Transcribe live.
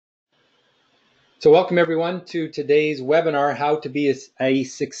So welcome everyone to today's webinar, How to be a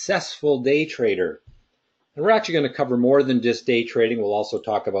Successful Day Trader. And we're actually going to cover more than just day trading. We'll also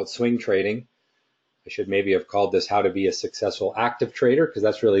talk about swing trading. I should maybe have called this How to be a Successful Active Trader, because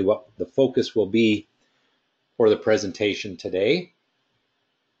that's really what the focus will be for the presentation today.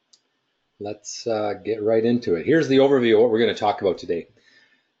 Let's get right into it. Here's the overview of what we're going to talk about today.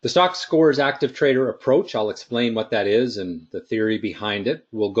 The Stock Scores Active Trader approach, I'll explain what that is and the theory behind it.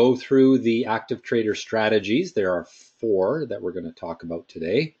 We'll go through the active trader strategies. There are 4 that we're going to talk about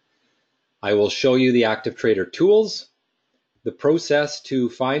today. I will show you the active trader tools, the process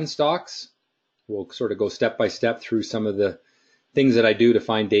to find stocks. We'll sort of go step by step through some of the things that I do to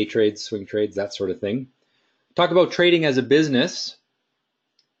find day trades, swing trades, that sort of thing. Talk about trading as a business,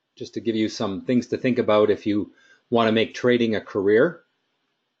 just to give you some things to think about if you want to make trading a career.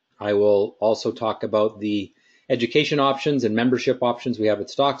 I will also talk about the education options and membership options we have at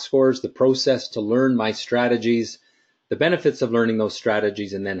Stock Scores, the process to learn my strategies, the benefits of learning those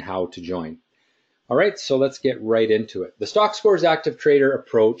strategies, and then how to join. All right, so let's get right into it. The Stock Scores Active Trader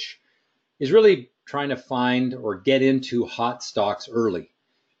approach is really trying to find or get into hot stocks early.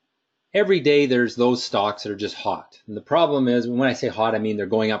 Every day there's those stocks that are just hot. And the problem is, when I say hot, I mean they're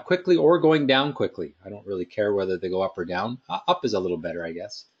going up quickly or going down quickly. I don't really care whether they go up or down. Up is a little better, I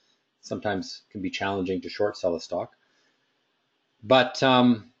guess. Sometimes can be challenging to short sell a stock. But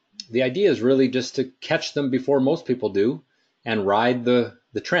the idea is really just to catch them before most people do and ride the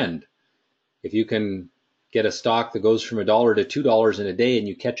trend. If you can get a stock that goes from $1 to $2 in a day and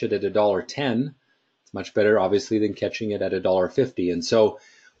you catch it at $1.10, it's much better, obviously, than catching it at $1.50. And so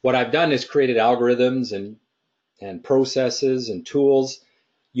what I've done is created algorithms and processes and tools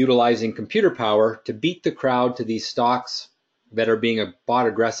utilizing computer power to beat the crowd to these stocks that are being bought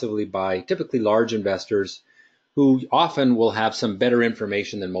aggressively by typically large investors who often will have some better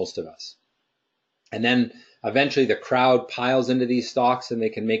information than most of us. And then eventually the crowd piles into these stocks and they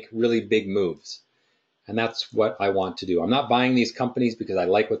can make really big moves. And that's what I want to do. I'm not buying these companies because I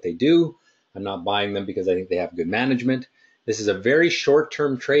like what they do. I'm not buying them because I think they have good management. This is a very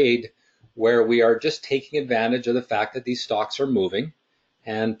short-term trade where we are just taking advantage of the fact that these stocks are moving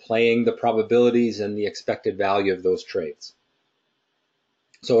and playing the probabilities and the expected value of those trades.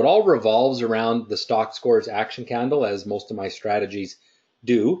 So it all revolves around the Stock Scores action candle, as most of my strategies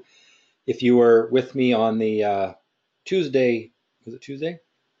do. If you were with me on the Monday's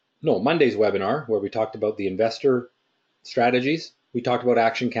webinar, where we talked about the investor strategies, we talked about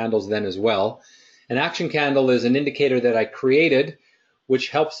action candles then as well. An action candle is an indicator that I created, which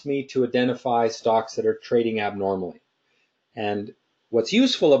helps me to identify stocks that are trading abnormally. And what's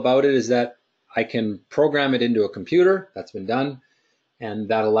useful about it is that I can program it into a computer. That's been done. And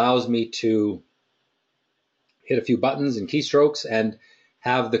that allows me to hit a few buttons and keystrokes and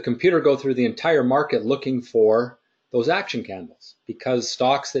have the computer go through the entire market looking for those action candles, because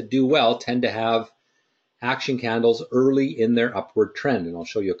stocks that do well tend to have action candles early in their upward trend. And I'll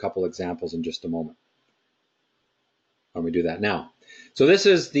show you a couple examples in just a moment. Let me do that now. So this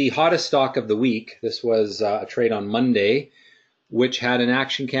is the hottest stock of the week. This was a trade on Monday, which had an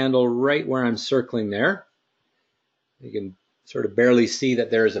action candle right where I'm circling there. You can sort of barely see that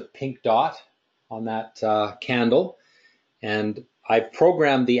there is a pink dot on that candle. And I've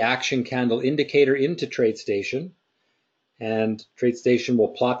programmed the action candle indicator into TradeStation. And TradeStation will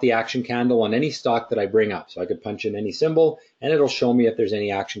plot the action candle on any stock that I bring up. So I could punch in any symbol and it'll show me if there's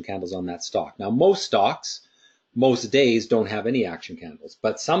any action candles on that stock. Now, most stocks, most days don't have any action candles.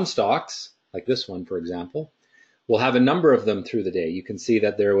 But some stocks, like this one, for example, will have a number of them through the day. You can see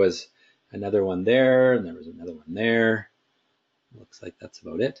that there was another one there and there was another one there. Looks like that's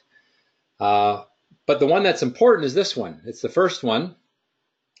about it. But the one that's important is this one. It's the first one,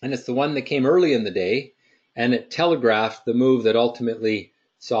 and it's the one that came early in the day, and it telegraphed the move that ultimately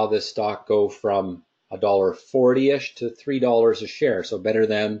saw this stock go from $1.40-ish to $3 a share, so better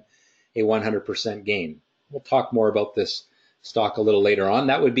than a 100% gain. We'll talk more about this stock a little later on.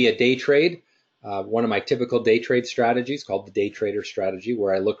 That would be a day trade, one of my typical day trade strategies called the day trader strategy,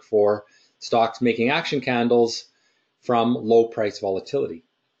 where I look for stocks making action candles from low price volatility.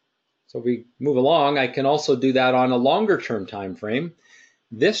 So if we move along, I can also do that on a longer term time frame.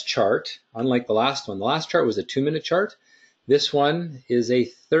 This chart, unlike the last chart was a 2-minute chart. This one is a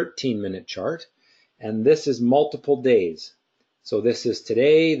 13-minute chart, and this is multiple days. So this is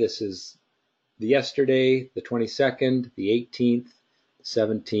today, this is the yesterday, the 22nd, the 18th, the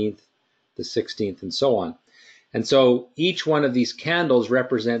 17th, the 16th, and so on. And so each one of these candles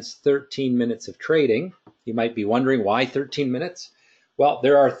represents 13 minutes of trading. You might be wondering, why 13 minutes? Well,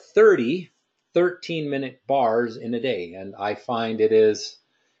 there are 30 13-minute bars in a day, and I find it is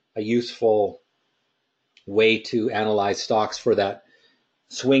a useful way to analyze stocks for that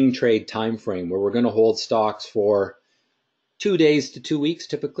swing trade time frame where we're going to hold stocks for 2 days to 2 weeks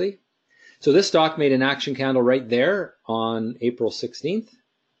typically. So this stock made an action candle right there on April 16th,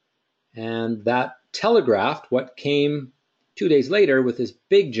 and that telegraphed what came 2 days later with this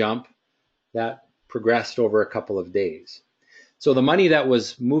big jump that progressed over a couple of days. So the money that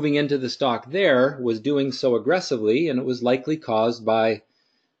was moving into the stock there was doing so aggressively, and it was likely caused by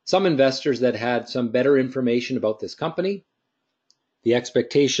some investors that had some better information about this company. The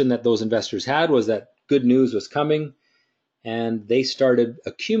expectation that those investors had was that good news was coming, and they started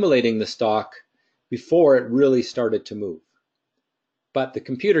accumulating the stock before it really started to move. But the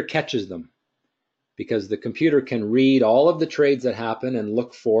computer catches them because the computer can read all of the trades that happen and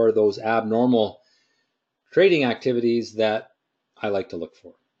look for those abnormal trading activities that I like to look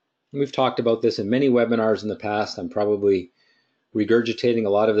for. And we've talked about this in many webinars in the past. I'm probably regurgitating a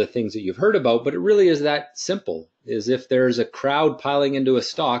lot of the things that you've heard about, but it really is that simple. Is if there's a crowd piling into a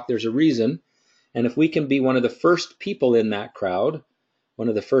stock, there's a reason. And if we can be one of the first people in that crowd, one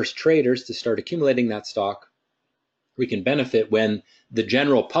of the first traders to start accumulating that stock, we can benefit when the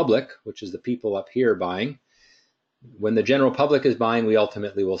general public, which is the people up here buying, when the general public is buying, we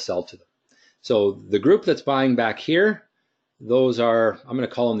ultimately will sell to them. So the group that's buying back here, those are, I'm going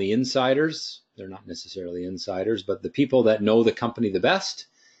to call them the insiders. They're not necessarily insiders, but the people that know the company the best.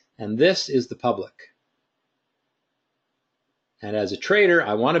 And this is the public. And as a trader,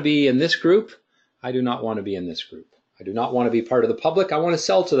 I want to be in this group. I do not want to be in this group. I do not want to be part of the public. I want to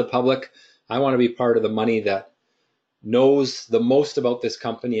sell to the public. I want to be part of the money that knows the most about this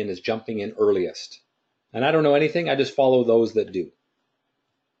company and is jumping in earliest. And I don't know anything. I just follow those that do.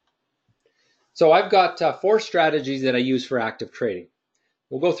 So I've got 4 strategies that I use for active trading.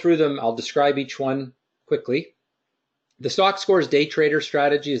 We'll go through them. I'll describe each one quickly. The Stock Scores Day Trader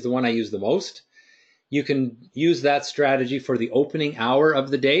strategy is the one I use the most. You can use that strategy for the opening hour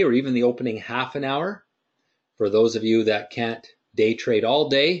of the day or even the opening half an hour. For those of you that can't day trade all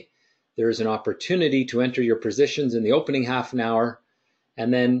day, there is an opportunity to enter your positions in the opening half an hour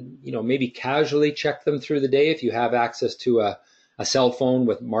and then, maybe casually check them through the day if you have access to a cell phone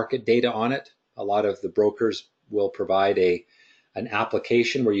with market data on it. A lot of the brokers will provide an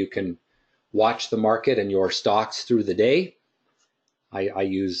application where you can watch the market and your stocks through the day. I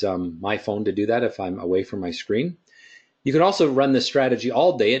use my phone to do that if I'm away from my screen. You can also run this strategy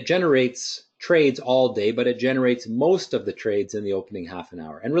all day. It generates trades all day, but it generates most of the trades in the opening half an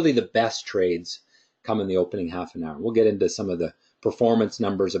hour. And really the best trades come in the opening half an hour. We'll get into some of the performance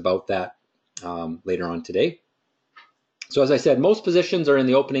numbers about that later on today. So as I said, most positions are in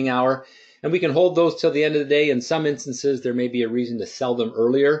the opening hour, and we can hold those till the end of the day. In some instances, there may be a reason to sell them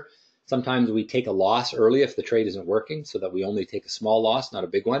earlier. Sometimes we take a loss early if the trade isn't working, so that we only take a small loss, not a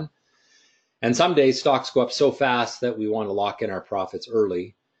big one. And some days stocks go up so fast that we want to lock in our profits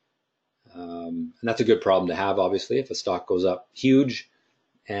early. And that's a good problem to have, obviously. If a stock goes up huge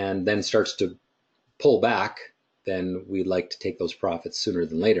and then starts to pull back, then we'd like to take those profits sooner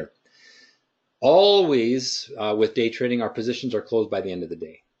than later. Always with day trading, our positions are closed by the end of the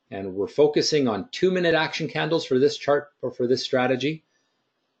day. And we're focusing on 2-minute action candles for this chart or for this strategy.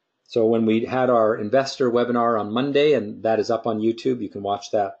 So when we had our investor webinar on Monday, and that is up on YouTube, you can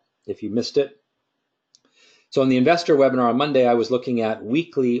watch that if you missed it. So in the investor webinar on Monday, I was looking at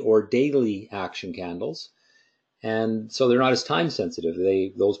weekly or daily action candles. And so they're not as time sensitive.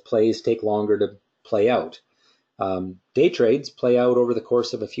 Those plays take longer to play out. Day trades play out over the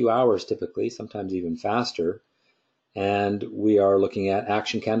course of a few hours typically, sometimes even faster. And we are looking at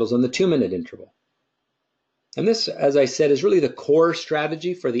action candles on the 2-minute interval. And this, as I said, is really the core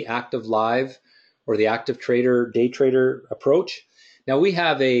strategy for the active live or the active trader, day trader approach. Now we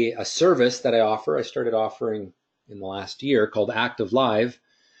have a service that I offer. I started offering in the last year called Active Live,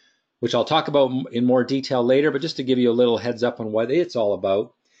 which I'll talk about in more detail later, but just to give you a little heads up on what it's all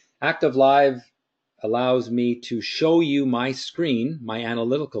about. Active Live allows me to show you my screen, my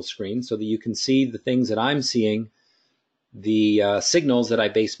analytical screen, so that you can see the things that I'm seeing, the signals that I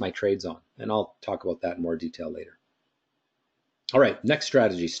base my trades on. And I'll talk about that in more detail later. All right, next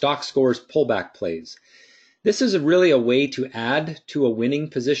strategy, Stock Scores Pullback Plays. This is really a way to add to a winning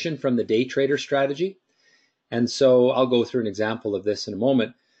position from the day trader strategy. And so I'll go through an example of this in a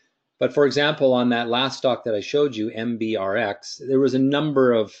moment. But for example, on that last stock that I showed you, MBRX, there was a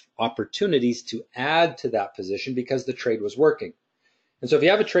number of opportunities to add to that position because the trade was working. And so if you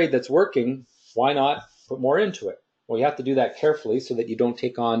have a trade that's working, why not put more into it? Well, you have to do that carefully so that you don't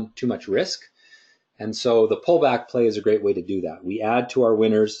take on too much risk. And so the pullback play is a great way to do that. We add to our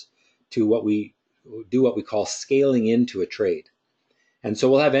winners to what we call scaling into a trade. And so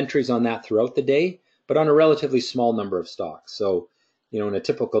we'll have entries on that throughout the day, but on a relatively small number of stocks. So, in a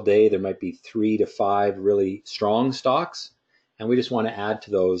typical day, there might be 3 to 5 really strong stocks, and we just want to add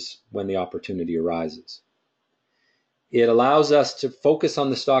to those when the opportunity arises. It allows us to focus on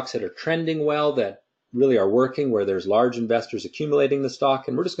the stocks that are trending well, that really are working, where there's large investors accumulating the stock,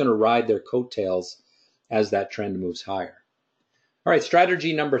 and we're just going to ride their coattails as that trend moves higher. All right,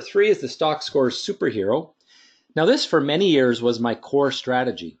 strategy number 3 is the Stock Scores Superhero. Now, this for many years was my core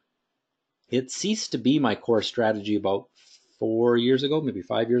strategy. It ceased to be my core strategy about 4 years ago, maybe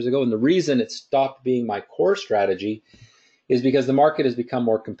 5 years ago. And the reason it stopped being my core strategy is because the market has become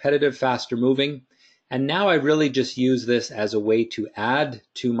more competitive, faster moving. And now I really just use this as a way to add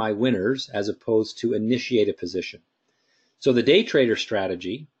to my winners as opposed to initiate a position. So the day trader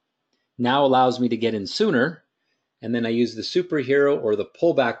strategy now allows me to get in sooner, and then I use the superhero or the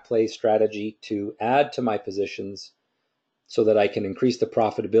pullback play strategy to add to my positions so that I can increase the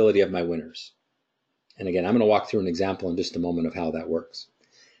profitability of my winners. And again, I'm going to walk through an example in just a moment of how that works.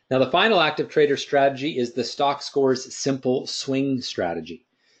 Now, the final active trader strategy is the Stock Scores Simple Swing strategy.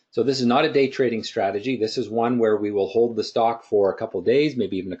 So this is not a day trading strategy. This is one where we will hold the stock for a couple of days,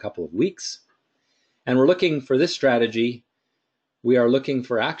 maybe even a couple of weeks. And we're looking for this strategy. We are looking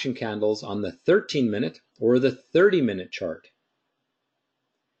for action candles on the 13-minute or the 30-minute chart.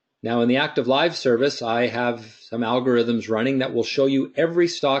 Now, in the Active Live service, I have some algorithms running that will show you every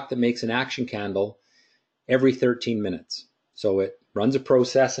stock that makes an action candle every 13 minutes. So it runs a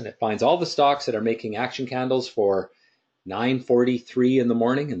process and it finds all the stocks that are making action candles for 9:43 in the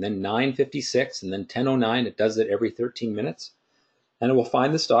morning, and then 9:56, and then 10:09. It does it every 13 minutes. And it will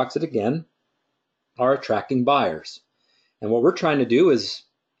find the stocks that, again, are attracting buyers. And what we're trying to do is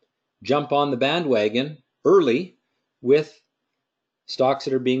jump on the bandwagon early with stocks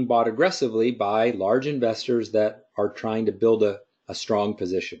that are being bought aggressively by large investors that are trying to build a strong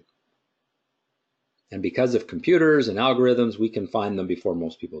position. And because of computers and algorithms, we can find them before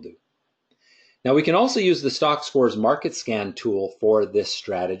most people do. Now, we can also use the Stock Scores Market Scan tool for this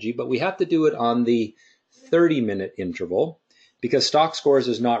strategy, but we have to do it on the 30-minute interval because Stock Scores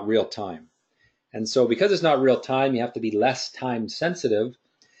is not real time. And so because it's not real time, you have to be less time sensitive.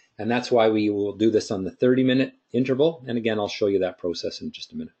 And that's why we will do this on the 30-minute interval. And again, I'll show you that process in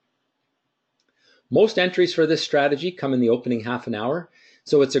just a minute. Most entries for this strategy come in the opening half an hour.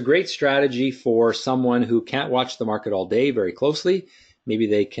 So it's a great strategy for someone who can't watch the market all day very closely. Maybe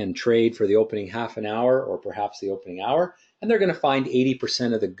they can trade for the opening half an hour or perhaps the opening hour, and they're going to find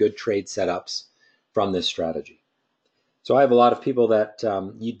 80% of the good trade setups from this strategy. So I have a lot of people that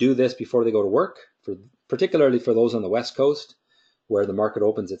you do this before they go to work, particularly for those on the West Coast where the market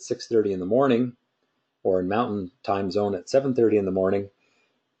opens at 6:30 in the morning, or in Mountain Time Zone at 7:30 in the morning.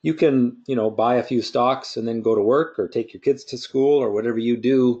 You can, buy a few stocks and then go to work or take your kids to school or whatever you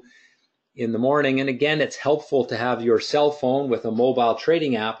do in the morning. And again, it's helpful to have your cell phone with a mobile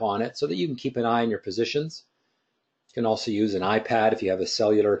trading app on it so that you can keep an eye on your positions. You can also use an iPad if you have a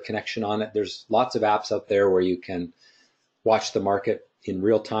cellular connection on it. There's lots of apps out there where you can watch the market in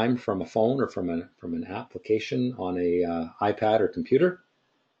real time from a phone or from an application on a iPad or computer.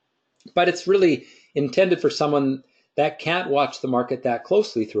 But it's really intended for someone that can't watch the market that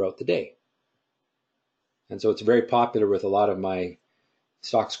closely throughout the day. And so it's very popular with a lot of my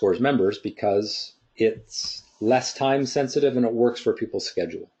Stock Scores members because it's less time sensitive and it works for people's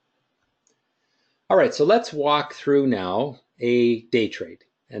schedule. All right, so let's walk through now a day trade.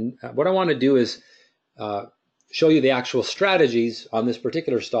 And what I want to do is show you the actual strategies on this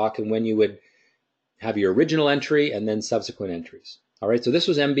particular stock and when you would have your original entry and then subsequent entries. All right, so this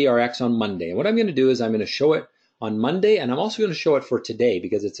was MBRX on Monday. And what I'm going to do is I'm going to show it on Monday, and I'm also going to show it for today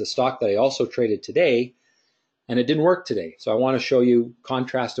because it's a stock that I also traded today and it didn't work today. So I want to show you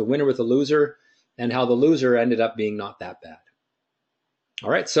contrast a winner with a loser and how the loser ended up being not that bad. All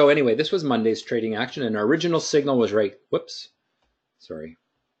right, so anyway, this was Monday's trading action and our original signal was right, there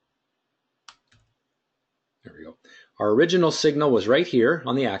we go. Our original signal was right here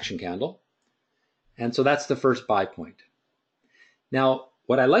on the action candle. And so that's the first buy point. Now,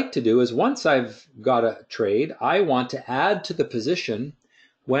 what I like to do is once I've got a trade, I want to add to the position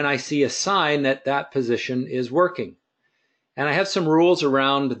when I see a sign that that position is working. And I have some rules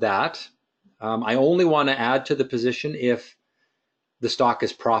around that. I only want to add to the position if the stock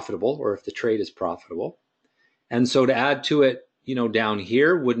is profitable or if the trade is profitable. And so to add to it, down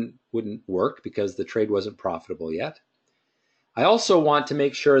here wouldn't work because the trade wasn't profitable yet. I also want to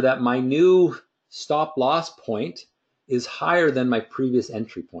make sure that my new stop loss point is higher than my previous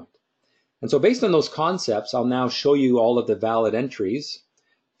entry point. And so based on those concepts, I'll now show you all of the valid entries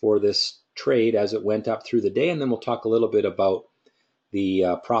for this trade as it went up through the day, and then we'll talk a little bit about the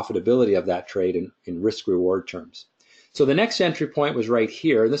profitability of that trade in risk-reward terms. So the next entry point was right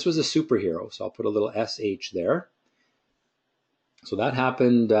here. This was a superhero, so I'll put a little SH there. So that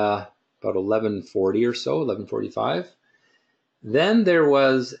happened about 11:40 or so, 11:45. Then there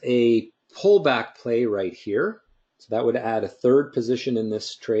was a pullback play right here. So that would add a third position in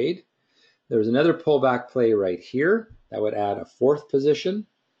this trade. There was another pullback play right here. That would add a fourth position.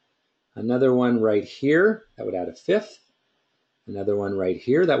 Another one right here. That would add a fifth. Another one right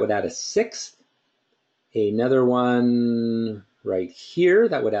here. That would add a sixth. Another one right here.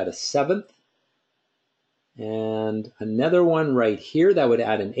 That would add a seventh. And another one right here. That would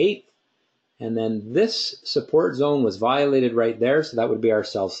add an eighth. And then this support zone was violated right there, so that would be our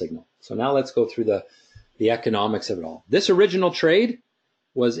sell signal. So now let's go through the economics of it all. This original trade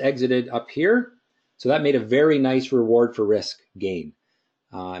was exited up here, so that made a very nice reward for risk gain.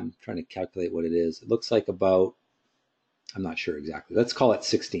 I'm trying to calculate what it is. It looks like about, I'm not sure exactly. Let's call it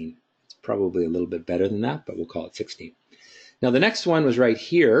 16. It's probably a little bit better than that, but we'll call it 16. Now the next one was right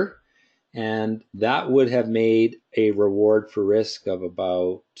here, and that would have made a reward for risk of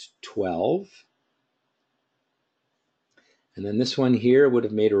about 12. And then this one here would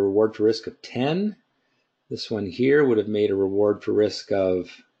have made a reward for risk of 10. This one here would have made a reward for risk of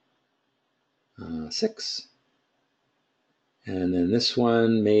 6. And then this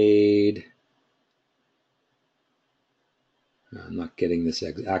one made, I'm not getting this,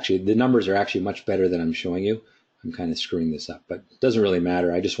 actually the numbers are actually much better than I'm showing you. I'm kind of screwing this up, but it doesn't really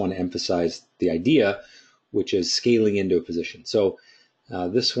matter. I just want to emphasize the idea, which is scaling into a position. So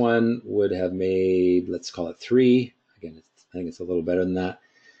this one would have made, let's call it 3. Again, I think it's a little better than that.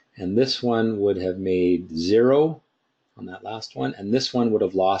 And this one would have made 0 on that last one. And this one would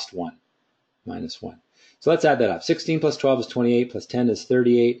have lost 1, minus 1. So let's add that up. 16 plus 12 is 28, plus 10 is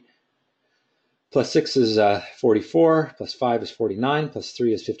 38. Plus 6 is 44, plus 5 is 49, plus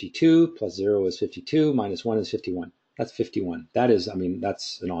 3 is 52, plus 0 is 52, minus 1 is 51. That's 51. That is, I mean,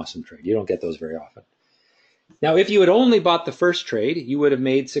 that's an awesome trade. You don't get those very often. Now, if you had only bought the first trade, you would have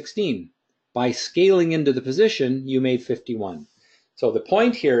made 16. By scaling into the position, you made 51. So the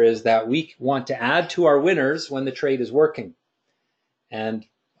point here is that we want to add to our winners when the trade is working. And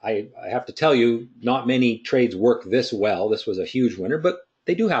I have to tell you, not many trades work this well. This was a huge winner, but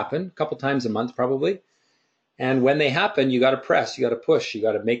they do happen a couple times a month probably. And when they happen, you got to press, you got to push, you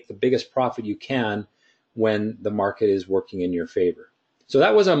got to make the biggest profit you can when the market is working in your favor. So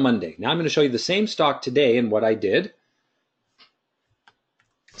that was on Monday. Now I'm going to show you the same stock today and what I did.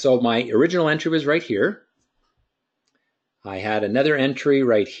 So my original entry was right here. I had another entry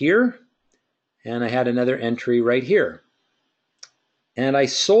right here, and I had another entry right here. And I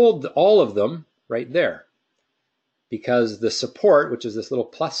sold all of them right there, because the support, which is this little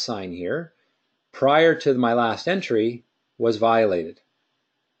plus sign here, prior to my last entry was violated.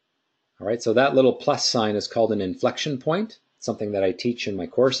 All right, so that little plus sign is called an inflection point, something that I teach in my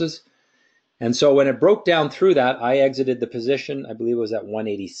courses. And so when it broke down through that, I exited the position, I believe it was at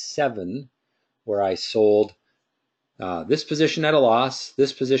 187, where I sold this position at a loss,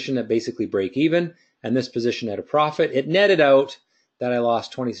 this position at basically break even, and this position at a profit. It netted out that I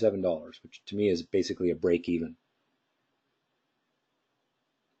lost $27, which to me is basically a break even.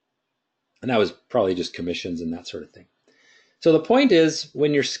 And that was probably just commissions and that sort of thing. So the point is,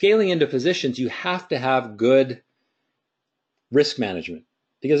 when you're scaling into positions, you have to have good risk management,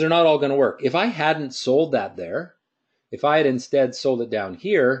 because they're not all going to work. If I hadn't sold that there, if I had instead sold it down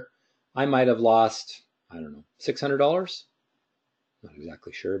here, I might have lost, I don't know, $600? Not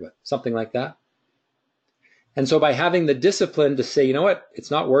exactly sure, but something like that. And so by having the discipline to say, you know what,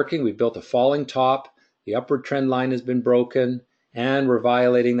 it's not working, we've built a falling top, the upward trend line has been broken, and we're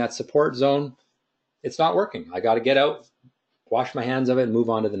violating that support zone, it's not working. I got to get out, wash my hands of it, and move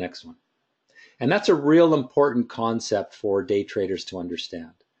on to the next one. And that's a real important concept for day traders to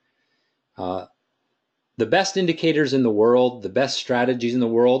understand. The best indicators in the world, the best strategies in the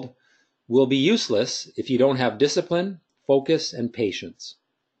world will be useless if you don't have discipline, focus, and patience.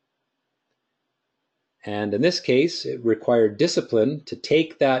 And in this case, it required discipline to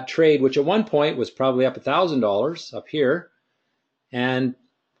take that trade, which at one point was probably up $1,000 up here, and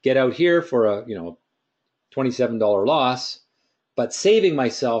get out here for a $27 loss, but saving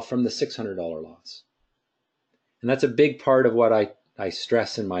myself from the $600 loss. And that's a big part of what I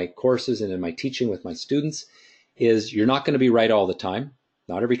stress in my courses and in my teaching with my students, is you're not going to be right all the time.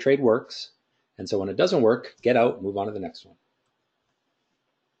 Not every trade works. And so when it doesn't work, get out, move on to the next one.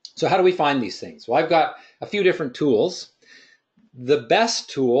 So how do we find these things? Well, I've got a few different tools. The best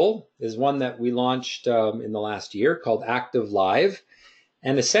tool is one that we launched in the last year called Active Live.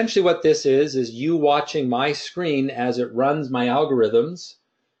 And essentially what this is you watching my screen as it runs my algorithms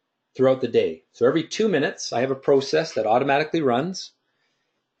throughout the day. So every 2 minutes, I have a process that automatically runs,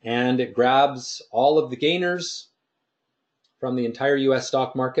 and it grabs all of the gainers from the entire US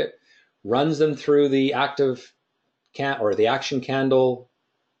stock market, runs them through the the action candle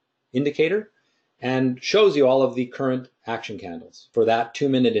indicator, and shows you all of the current action candles for that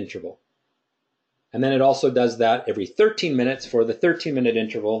 2-minute interval. And then it also does that every 13 minutes for the 13-minute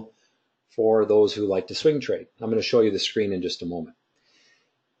interval for those who like to swing trade. I'm going to show you the screen in just a moment.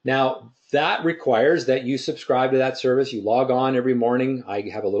 Now, that requires that you subscribe to that service. You log on every morning. I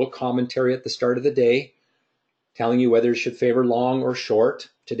have a little commentary at the start of the day telling you whether you should favor long or short.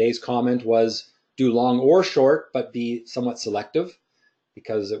 Today's comment was do long or short, but be somewhat selective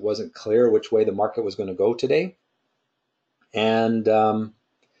because it wasn't clear which way the market was going to go today. And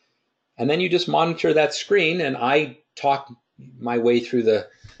then you just monitor that screen, and I talk my way through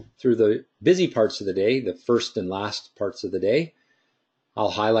the busy parts of the day, the first and last parts of the day.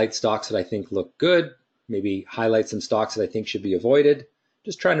 I'll highlight stocks that I think look good, maybe highlight some stocks that I think should be avoided,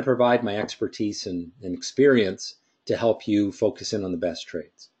 just trying to provide my expertise and experience to help you focus in on the best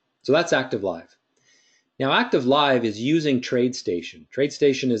trades. So that's Active Live. Now, Active Live is using TradeStation.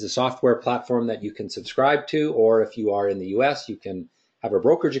 TradeStation is a software platform that you can subscribe to, or if you are in the US, you can have a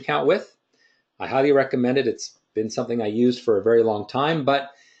brokerage account with. I highly recommend it. It's been something I used for a very long time, but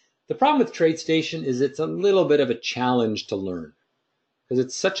the problem with TradeStation is it's a little bit of a challenge to learn because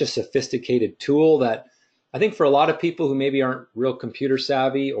it's such a sophisticated tool that I think for a lot of people who maybe aren't real computer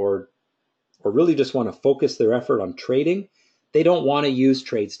savvy or really just want to focus their effort on trading, they don't want to use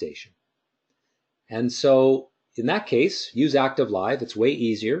TradeStation. And so in that case, use Active Live. It's way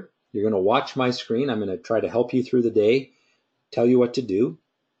easier. You're going to watch my screen. I'm going to try to help you through the day, tell you what to do.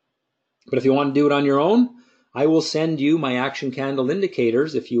 But if you want to do it on your own, I will send you my action candle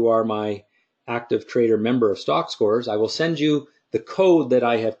indicators. If you are my active trader member of Stock Scores, I will send you the code that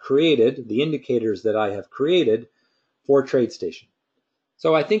I have created, the indicators that I have created for TradeStation.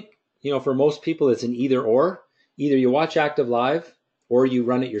 So I think, for most people, it's an either or. Either you watch Active Live or you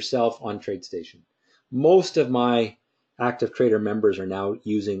run it yourself on TradeStation. Most of my active trader members are now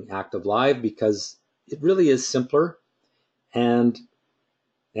using Active Live because it really is simpler, and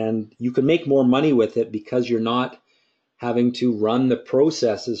you can make more money with it because you're not having to run the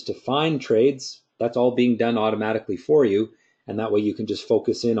processes to find trades. That's all being done automatically for you, and that way you can just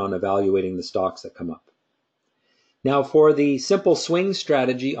focus in on evaluating the stocks that come up. Now, for the simple swing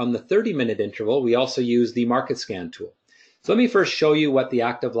strategy on the 30-minute interval, we also use the Market Scan tool. So let me first show you what the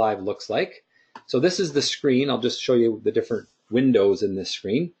Active Live looks like. So this is the screen. I'll just show you the different windows in this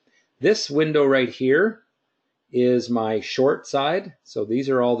screen. This window right here is my short side. So these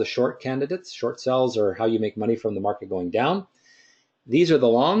are all the short candidates. Short sells are how you make money from the market going down. These are the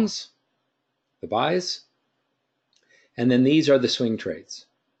longs, the buys, and then these are the swing trades.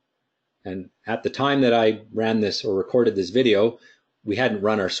 And at the time that I ran this or recorded this video, we hadn't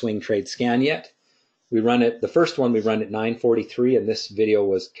run our swing trade scan yet. We run it, the first one we run at 9:43, and this video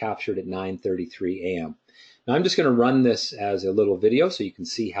was captured at 9:33 a.m. Now I'm just going to run this as a little video so you can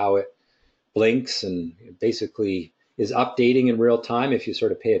see how it blinks and it basically is updating in real time. If you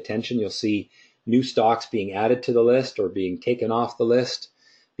sort of pay attention, you'll see new stocks being added to the list or being taken off the list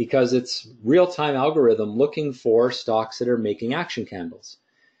because it's real-time algorithm looking for stocks that are making action candles.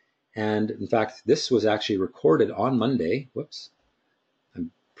 And in fact, this was actually recorded on Monday. Whoops.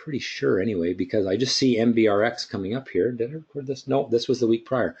 I'm pretty sure anyway, because I just see MBRX coming up here. Did I record this? No, this was the week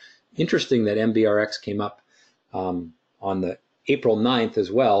prior. Interesting that MBRX came up on the April 9th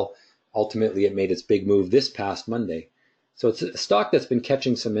as well. Ultimately, it made its big move this past Monday. So it's a stock that's been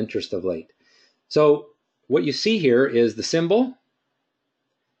catching some interest of late. So what you see here is the symbol,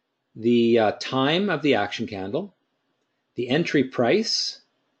 the time of the action candle, the entry price,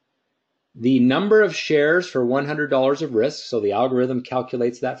 the number of shares for $100 of risk. So the algorithm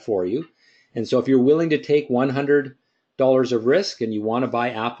calculates that for you. And so if you're willing to take $100 of risk and you want to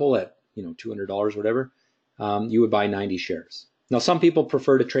buy Apple at $200, whatever, you would buy 90 shares. Now, some people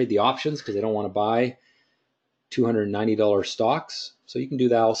prefer to trade the options because they don't want to buy $290 stocks. So you can do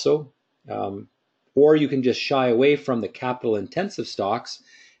that also. Or you can just shy away from the capital intensive stocks.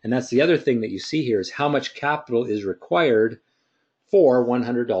 And that's the other thing that you see here is how much capital is required for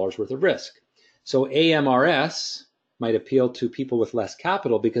 $100 worth of risk. So AMRS might appeal to people with less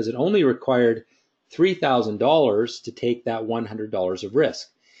capital because it only required $3,000 to take that $100 of risk.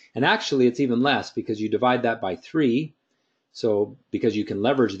 And actually it's even less because you divide that by 3. So because you can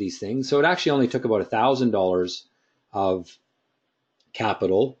leverage these things. So it actually only took about $1,000 of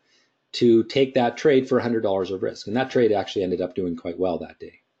capital to take that trade for $100 of risk. And that trade actually ended up doing quite well that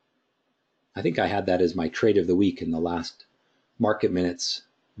day. I think I had that as my trade of the week in the last Market Minutes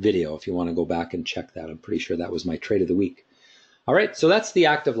video. If you want to go back and check that, I'm pretty sure that was my trade of the week. All right, so that's the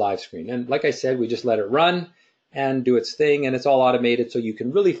active live screen. And like I said, we just let it run and do its thing, and it's all automated so you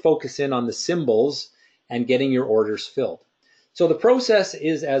can really focus in on the symbols and getting your orders filled. So the process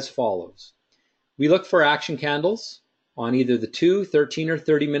is as follows. We look for action candles on either the 2, 13, or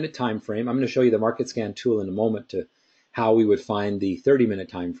 30-minute time frame. I'm going to show you the market scan tool in a moment to how we would find the 30-minute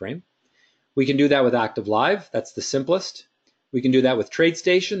time frame. We can do that with Active Live. That's the simplest. We can do that with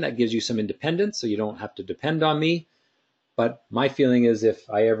TradeStation. That gives you some independence, so you don't have to depend on me. But my feeling is if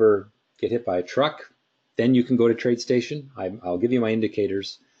I ever get hit by a truck, then you can go to TradeStation. I'll give you my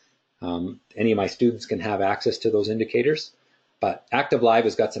indicators. Any of my students can have access to those indicators. But Active Live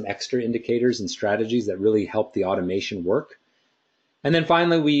has got some extra indicators and strategies that really help the automation work. And then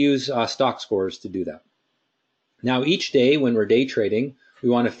finally, we use stock scores to do that. Now, each day when we're day trading, we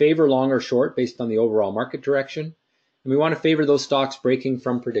want to favor long or short based on the overall market direction. And we want to favor those stocks breaking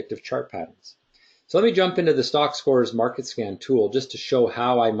from predictive chart patterns. So let me jump into the Stock Scores Market Scan tool just to show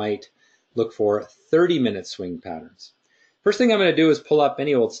how I might look for 30-minute swing patterns. First thing I'm going to do is pull up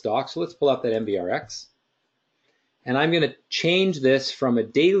any old stock. So let's pull up that MBRX. And I'm going to change this from a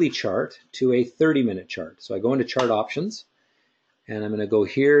daily chart to a 30-minute chart. So I go into Chart Options, and I'm going to go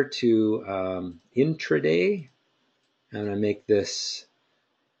here to Intraday. I'm going to make this,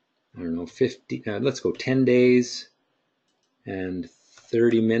 I don't know, 50. Let's go 10 days and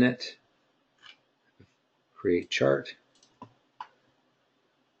 30-minute. Create chart.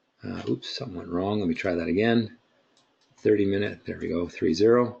 Oops, something went wrong. Let me try that again. 30-minute. There we go.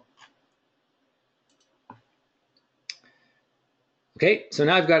 30. Okay, so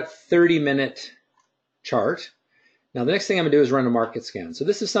now I've got 30-minute chart. Now the next thing I'm going to do is run a market scan. So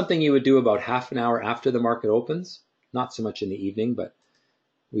this is something you would do about half an hour after the market opens. Not so much in the evening, but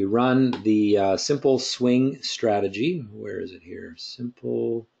we run the simple swing strategy. Where is it here?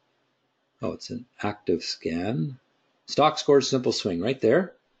 Simple. Oh, it's an active scan. Stock Scores Simple Swing right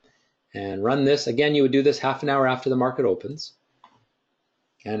there. And run this. Again, you would do this half an hour after the market opens.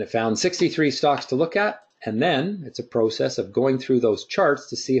 And it found 63 stocks to look at. And then it's a process of going through those charts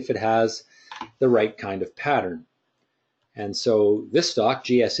to see if it has the right kind of pattern. And so this stock,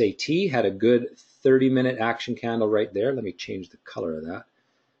 GSAT, had a good 30-minute action candle right there. Let me change the color of that.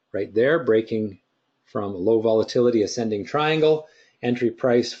 Right there, breaking from a low volatility ascending triangle. Entry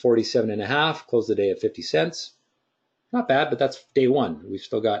price 47.5, closed the day at 50 cents. Not bad, but that's day one. We've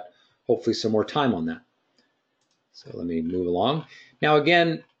still got hopefully some more time on that. So let me move along. Now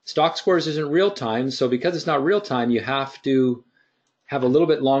again, Stock Scores isn't real time, so because it's not real time, you have to have a little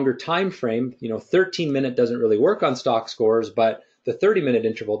bit longer time frame. 13-minute doesn't really work on Stock Scores, but the 30-minute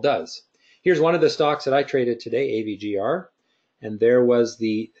interval does. Here's one of the stocks that I traded today, AVGR, and there was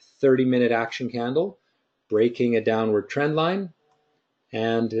the 30-minute action candle breaking a downward trend line.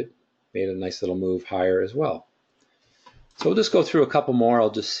 And it made a nice little move higher as well. So we'll just go through a couple more. I'll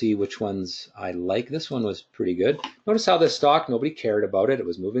just see which ones I like. This one was pretty good. Notice how this stock, nobody cared about it. It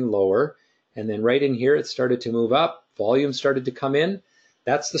was moving lower. And then right in here, it started to move up. Volume started to come in.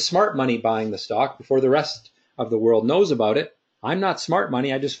 That's the smart money buying the stock before the rest of the world knows about it. I'm not smart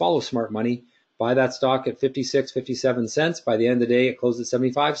money. I just follow smart money. Buy that stock at 56, 57 cents. By the end of the day, it closed at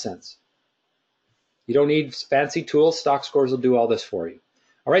 75 cents. You don't need fancy tools. Stock Scores will do all this for you.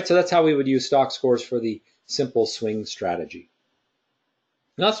 All right, so that's how we would use Stock Scores for the simple swing strategy.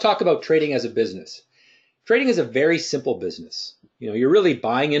 Now let's talk about trading as a business. Trading is a very simple business. You're really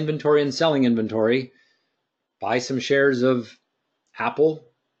buying inventory and selling inventory. Buy some shares of Apple,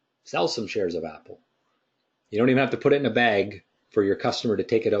 sell some shares of Apple. You don't even have to put it in a bag for your customer to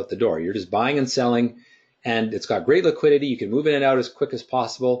take it out the door. You're just buying and selling, and it's got great liquidity. You can move in and out as quick as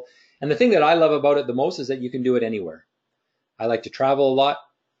possible. And the thing that I love about it the most is that you can do it anywhere. I like to travel a lot,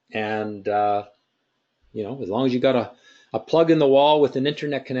 and as long as you got a plug in the wall with an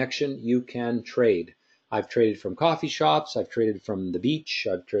internet connection, you can trade. I've traded from coffee shops. I've traded from the beach.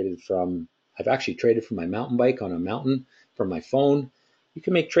 I've actually traded from my mountain bike on a mountain from my phone. You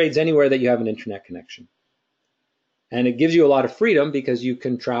can make trades anywhere that you have an internet connection. And it gives you a lot of freedom because you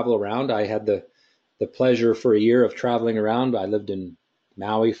can travel around. I had the pleasure for a year of traveling around. I lived in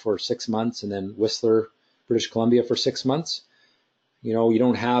Maui for 6 months and then Whistler, British Columbia for 6 months. You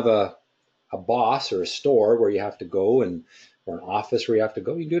don't have a boss or a store where you have to go or an office where you have to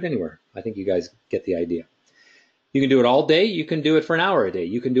go. You can do it anywhere. I think you guys get the idea. You can do it all day. You can do it for an hour a day.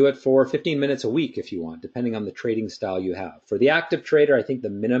 You can do it for 15 minutes a week if you want, depending on the trading style you have. For the active trader, I think the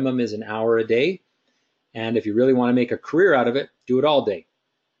minimum is an hour a day. And if you really want to make a career out of it, do it all day.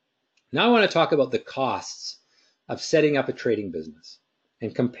 Now I want to talk about the costs of setting up a trading business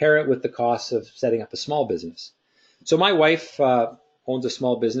and compare it with the costs of setting up a small business. So my wife owns a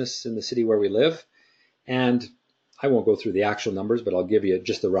small business in the city where we live, and I won't go through the actual numbers, but I'll give you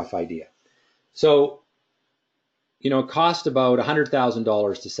just a rough idea. So, it cost about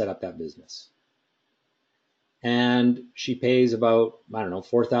 $100,000 to set up that business. And she pays about,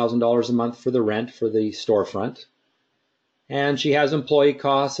 $4,000 a month for the rent for the storefront. And she has employee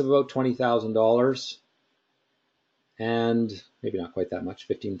costs of about $20,000. And maybe not quite that much,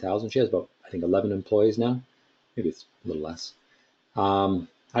 15,000. She has about, I think, 11 employees now. Maybe it's a little less.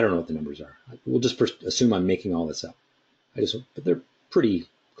 I don't know what the numbers are. We'll just assume I'm making all this up. But they're pretty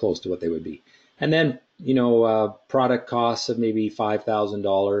close to what they would be. And then, product costs of maybe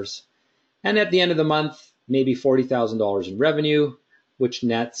 $5,000. And at the end of the month, maybe $40,000 in revenue, which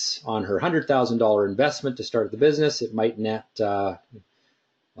nets on her $100,000 investment to start the business. It might net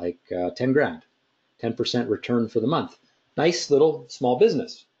like 10 grand, 10% return for the month. Nice little small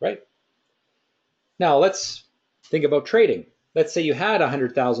business, right? Now let's think about trading. Let's say you had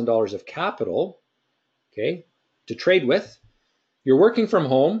 $100,000 of capital, okay, to trade with. You're working from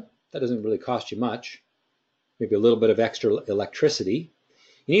home. That doesn't really cost you much. Maybe a little bit of extra electricity.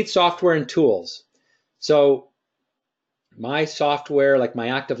 You need software and tools. So my software, like my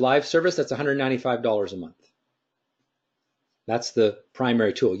Active Live service, that's $195 a month. That's the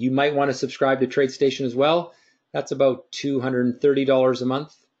primary tool. You might want to subscribe to TradeStation as well. That's about $230 a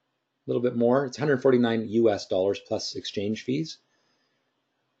month, a little bit more. It's $149 US plus exchange fees.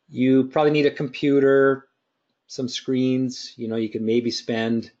 You probably need a computer, some screens. You can maybe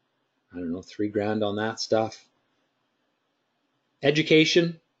spend, $3 grand on that stuff.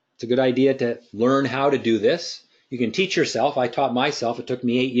 Education. It's a good idea to learn how to do this. You can teach yourself. I taught myself. It took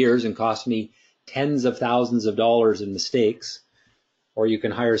me 8 years and cost me tens of thousands of dollars in mistakes. Or you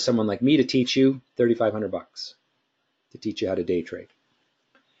can hire someone like me to teach you, $3,500 to teach you how to day trade.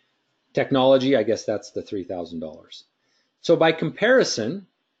 Technology, I guess that's the $3,000. So by comparison,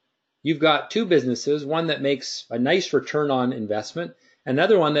 you've got two businesses, one that makes a nice return on investment,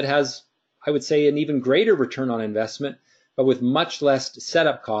 another one that has, I would say, an even greater return on investment, but with much less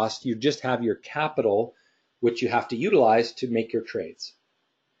setup cost. You just have your capital, which you have to utilize to make your trades.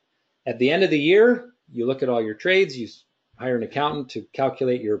 At the end of the year, you look at all your trades, you hire an accountant to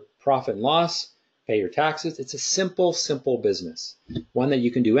calculate your profit and loss, pay your taxes. It's a simple, simple business, one that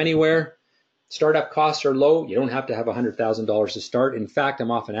you can do anywhere. Startup costs are low. You don't have to have $100,000 to start. In fact,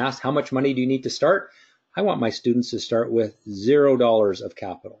 I'm often asked, how much money do you need to start? I want my students to start with $0 of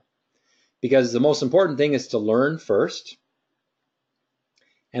capital, because the most important thing is to learn first.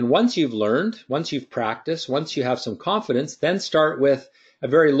 And once you've learned, once you've practiced, once you have some confidence, then start with a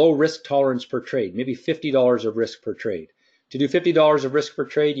very low risk tolerance per trade, maybe $50 of risk per trade. To do $50 of risk per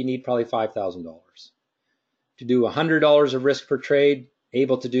trade, you need probably $5,000. To do $100 of risk per trade,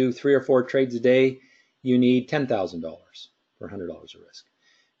 able to do 3 or 4 trades a day, you need $10,000 for $100 of risk.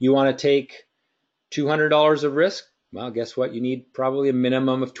 You want to take $200 of risk? Well, guess what? You need probably a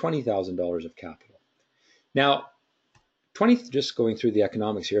minimum of $20,000 of capital. Now, just going through the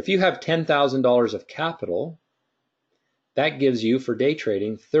economics here, if you have $10,000 of capital, that gives you, for day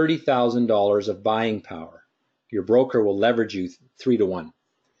trading, $30,000 of buying power. Your broker will leverage you 3 to 1.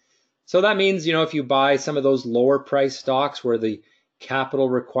 So that means, if you buy some of those lower price stocks where the capital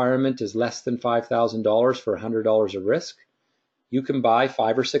requirement is less than $5,000 for $100 of risk, you can buy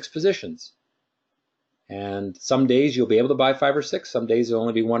 5 or 6 positions. And some days you'll be able to buy 5 or 6. Some days there'll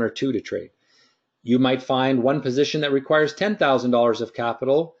only be 1 or 2 to trade. You might find one position that requires $10,000 of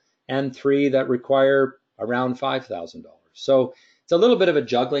capital and 3 that require around $5,000. So it's a little bit of a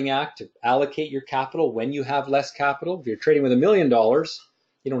juggling act to allocate your capital when you have less capital. If you're trading with $1 million,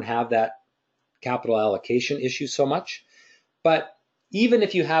 you don't have that capital allocation issue so much. But even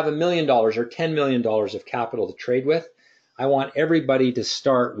if you have $1 million or $10 million of capital to trade with, I want everybody to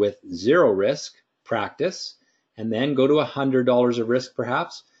start with 0 risk, practice, and then go to $100 of risk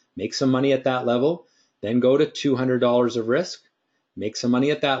perhaps, make some money at that level, then go to $200 of risk, make some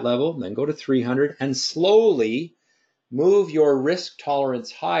money at that level, then go to $300, and slowly move your risk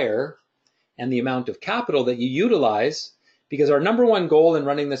tolerance higher and the amount of capital that you utilize, because our number one goal in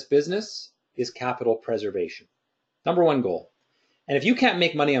running this business is capital preservation. Number one goal. And if you can't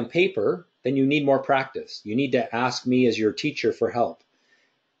make money on paper, then you need more practice. You need to ask me as your teacher for help.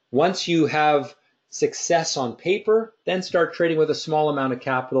 Once you have success on paper, then start trading with a small amount of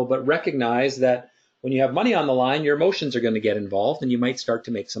capital, but recognize that when you have money on the line, your emotions are going to get involved and you might start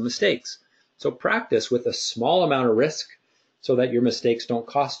to make some mistakes. So practice with a small amount of risk so that your mistakes don't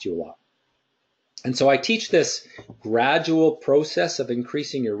cost you a lot. And so I teach this gradual process of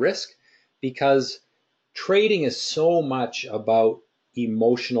increasing your risk. because trading is so much about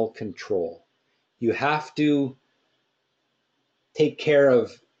emotional control. You have to take care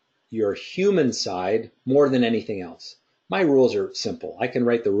of your human side more than anything else. My rules are simple. I can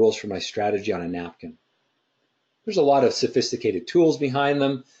write the rules for my strategy on a napkin. There's a lot of sophisticated tools behind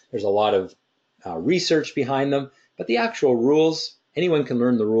them. There's a lot of research behind them. But the actual rules, anyone can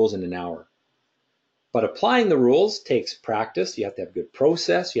learn the rules in an hour. But applying the rules takes practice. You have to have good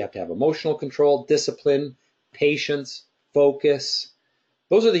process. You have to have emotional control, discipline, patience, focus.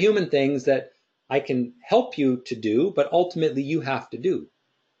 Those are the human things that I can help you to do, but ultimately you have to do.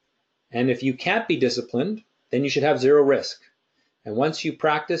 And if you can't be disciplined, then you should have zero risk. And once you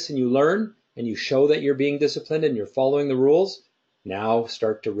practice and you learn and you show that you're being disciplined and you're following the rules, now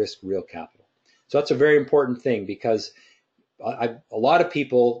start to risk real capital. So that's a very important thing, because a lot of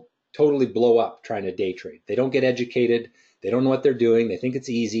people totally blow up trying to day trade. They don't get educated. They don't know what they're doing. They think it's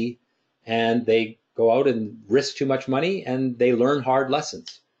easy, and they go out and risk too much money, and they learn hard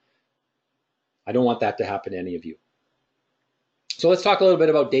lessons. I don't want that to happen to any of you. So let's talk a little bit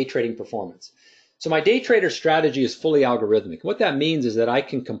about day trading performance. So my day trader strategy is fully algorithmic. What that means is that I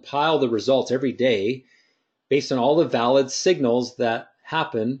can compile the results every day based on all the valid signals that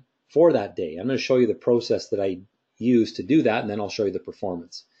happen for that day. I'm going to show you the process that I use to do that, and then I'll show you the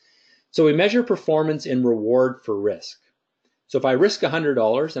performance. So we measure performance in reward for risk. So if I risk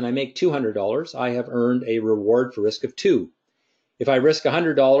 $100 and I make $200, I have earned a reward for risk of 2. If I risk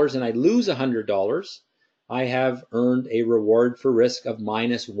 $100 and I lose $100, I have earned a reward for risk of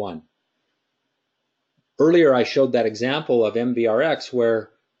 -1. Earlier I showed that example of MVRX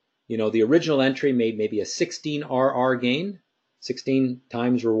where, the original entry made maybe a 16 RR gain, 16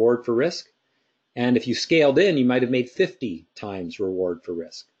 times reward for risk. And if you scaled in, you might have made 50 times reward for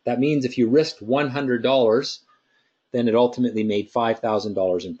risk. That means if you risked $100, then it ultimately made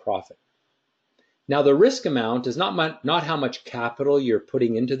 $5,000 in profit. Now the risk amount is not how much capital you're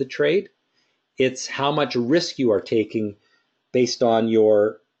putting into the trade. It's how much risk you are taking based on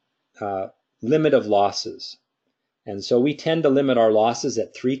your limit of losses. And so we tend to limit our losses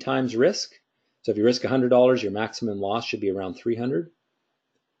at 3 times risk. So if you risk $100, your maximum loss should be around $300.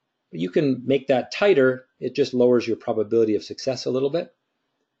 But you can make that tighter. It just lowers your probability of success a little bit.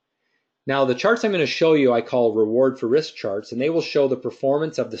 Now the charts I'm going to show you I call reward for risk charts, and they will show the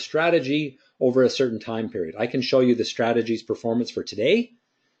performance of the strategy over a certain time period. I can show you the strategy's performance for today.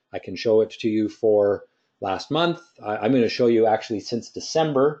 I can show it to you for last month. I'm going to show you actually since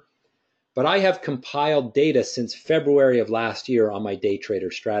December. But I have compiled data since February of last year on my day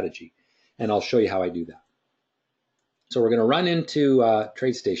trader strategy, and I'll show you how I do that. So we're going to run into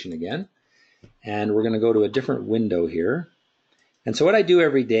TradeStation again, and we're going to go to a different window here. And so what I do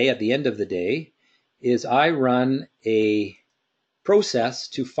every day at the end of the day is I run a process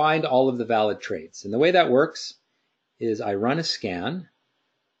to find all of the valid trades. And the way that works is I run a scan.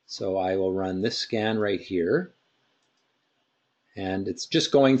 So I will run this scan right here. And it's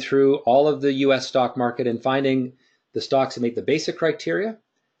just going through all of the US stock market and finding the stocks that meet the basic criteria.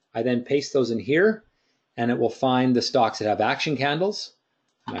 I then paste those in here, and it will find the stocks that have action candles.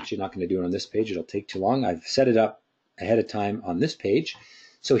 I'm actually not going to do it on this page. It'll take too long. I've set it up ahead of time on this page.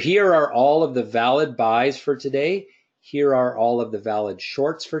 So here are all of the valid buys for today. Here are all of the valid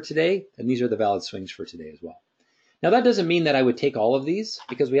shorts for today. And these are the valid swings for today as well. Now that doesn't mean that I would take all of these,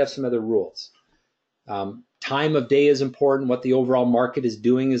 because we have some other rules. Time of day is important. What the overall market is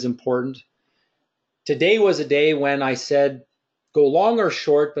doing is important. Today was a day when I said, go long or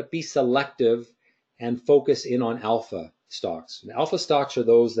short, but be selective and focus in on alpha stocks. And alpha stocks are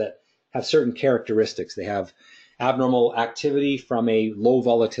those that have certain characteristics. They have abnormal activity from a low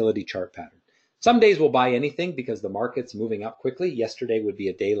volatility chart pattern. Some days we'll buy anything because the market's moving up quickly. Yesterday would be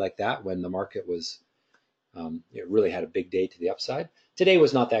a day like that when the market was, it really had a big day to the upside. Today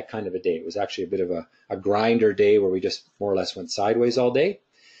was not that kind of a day. It was actually a bit of a grinder day where we just more or less went sideways all day.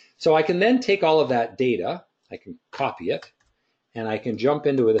 So I can then take all of that data, I can copy it, and I can jump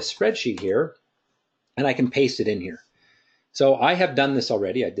into the spreadsheet here, and I can paste it in here. So I have done this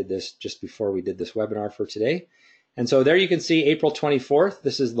already. I did this just before we did this webinar for today. And so there you can see April 24th.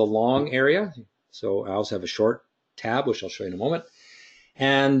 This is the long area. So I also have a short tab, which I'll show you in a moment.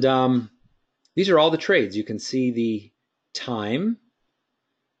 And these are all the trades. You can see the time.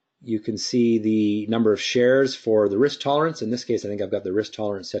 You can see the number of shares for the risk tolerance. In this case, I think I've got the risk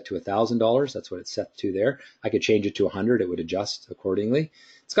tolerance set to $1,000. That's what it's set to there. I could change it to 100. It would adjust accordingly.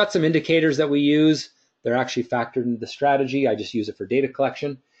 It's got some indicators that we use. They're actually factored into the strategy. I just use it for data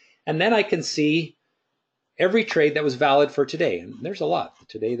collection. And then I can see every trade that was valid for today. And there's a lot.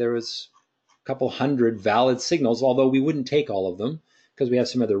 Today there was a couple hundred valid signals, although we wouldn't take all of them because we have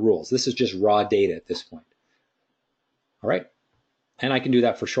some other rules. This is just raw data at this point. All right, and I can do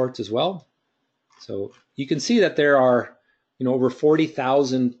that for shorts as well. So you can see that there are over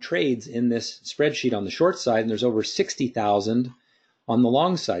 40,000 trades in this spreadsheet on the short side, and there's over 60,000 on the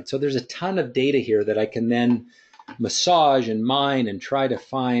long side. So there's a ton of data here that I can then massage and mine and try to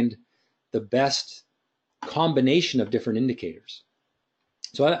find the best combination of different indicators.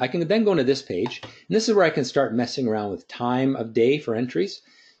 So I can then go into this page, and this is where I can start messing around with time of day for entries.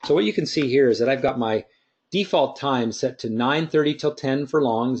 So what you can see here is that I've got my default time set to 9:30 till 10 for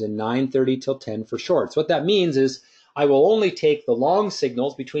longs and 9:30 till 10 for shorts. What that means is I will only take the long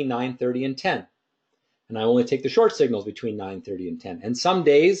signals between 9:30 and 10. And I only take the short signals between 9:30 and 10. And some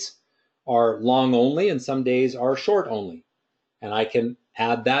days are long only and some days are short only. And I can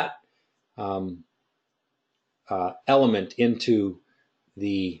add that element into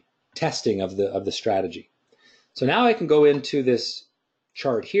the testing of the strategy. So now I can go into this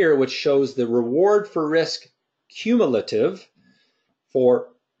chart here, which shows the reward for risk cumulative for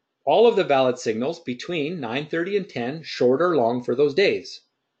all of the valid signals between 9:30 and 10, short or long for those days.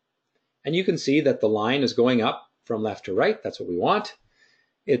 And you can see that the line is going up from left to right. That's what we want.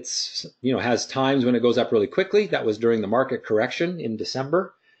 It's, has times when it goes up really quickly. That was during the market correction in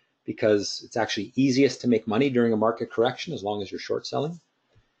December, because it's actually easiest to make money during a market correction as long as you're short selling.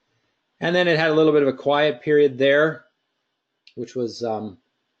 And then it had a little bit of a quiet period there, which was,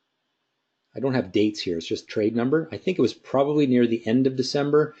 I don't have dates here, it's just trade number. I think it was probably near the end of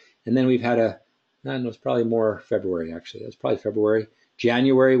December. And then we've had it was probably more February actually. It was probably February.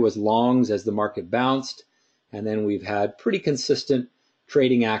 January was longs as the market bounced. And then we've had pretty consistent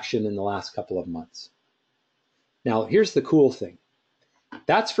trading action in the last couple of months. Now, here's the cool thing.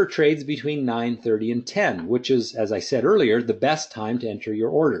 That's for trades between 9:30 and 10, which is, as I said earlier, the best time to enter your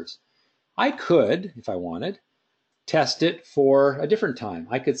orders. I could, if I wanted, test it for a different time.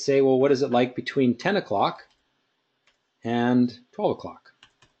 I could say, well, what is it like between 10 o'clock and 12 o'clock?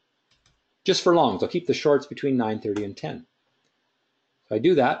 Just for longs. I'll keep the shorts between 9:30 and 10. So I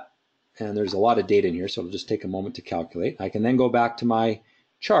do that, and there's a lot of data in here, so it'll just take a moment to calculate. I can then go back to my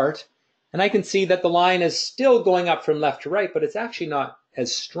chart, and I can see that the line is still going up from left to right, but it's actually not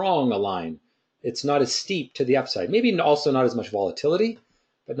as strong a line. It's not as steep to the upside. Maybe also not as much volatility,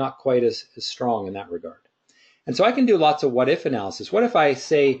 but not quite as strong in that regard. And so I can do lots of what-if analysis. What if I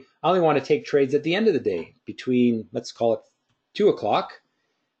say I only want to take trades at the end of the day between, let's call it 2 o'clock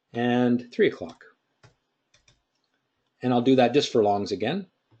and 3 o'clock. And I'll do that just for longs again.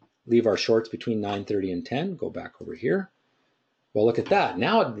 Leave our shorts between 9:30 and 10. Go back over here. Well, look at that.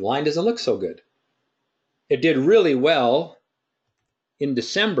 Now the line doesn't look so good. It did really well in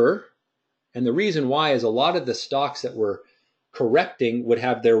December. And the reason why is a lot of the stocks that were correcting would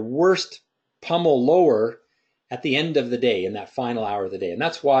have their worst pummel lower at the end of the day, in that final hour of the day. And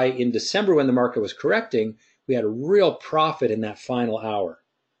that's why in December, when the market was correcting, we had a real profit in that final hour.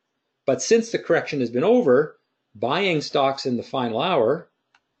 But since the correction has been over, buying stocks in the final hour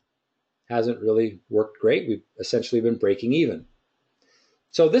hasn't really worked great. We've essentially been breaking even.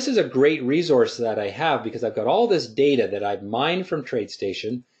 So this is a great resource that I have because I've got all this data that I've mined from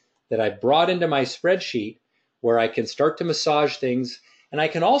TradeStation that I brought into my spreadsheet where I can start to massage things. And I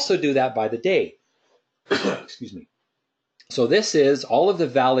can also do that by the day. Excuse me. So this is all of the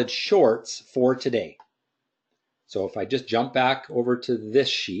valid shorts for today. So if I just jump back over to this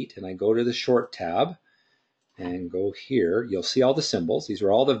sheet and I go to the short tab and go here, you'll see all the symbols. These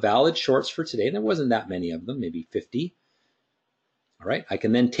are all the valid shorts for today. And there wasn't that many of them, maybe 50. All right. I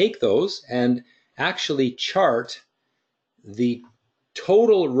can then take those and actually chart the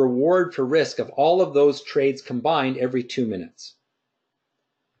total reward for risk of all of those trades combined every 2 minutes.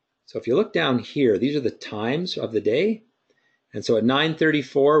 So if you look down here, these are the times of the day. And so at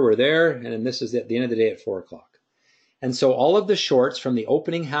 9:34, we're there. And then this is at the end of the day at 4 o'clock. And so all of the shorts from the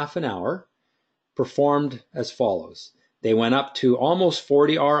opening half an hour performed as follows. They went up to almost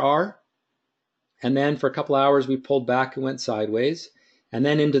 40 RR. And then for a couple hours, we pulled back and went sideways. And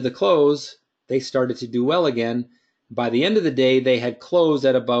then into the close, they started to do well again. By the end of the day, they had closed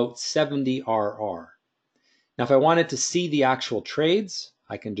at about 70 RR. Now, if I wanted to see the actual trades,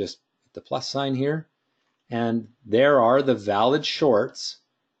 I can just hit the plus sign here. And there are the valid shorts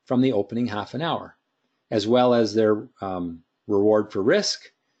from the opening half an hour, as well as their reward for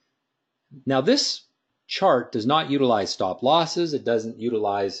risk. Now, this chart does not utilize stop losses. It doesn't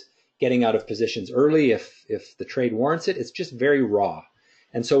utilize getting out of positions early if the trade warrants it. It's just very raw.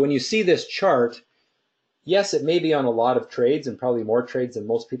 And so when you see this chart, yes, it may be on a lot of trades and probably more trades than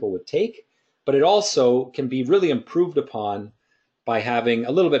most people would take, but it also can be really improved upon by having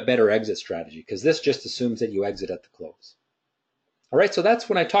a little bit better exit strategy, because this just assumes that you exit at the close. All right, so that's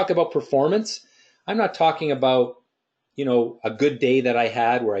when I talk about performance. I'm not talking about, a good day that I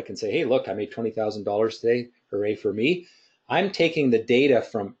had where I can say, hey, look, I made $20,000 today. Hooray for me. I'm taking the data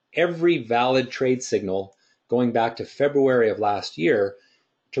from every valid trade signal going back to February of last year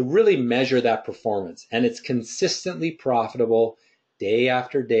to really measure that performance. And it's consistently profitable day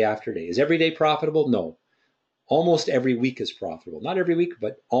after day after day. Is every day profitable? No. Almost every week is profitable. Not every week,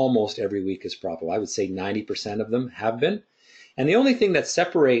 but almost every week is profitable. I would say 90% of them have been. And the only thing that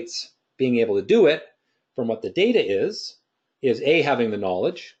separates being able to do it from what the data is A, having the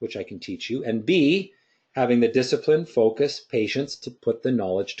knowledge, which I can teach you, and B, having the discipline, focus, patience to put the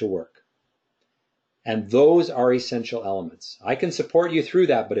knowledge to work. And those are essential elements. I can support you through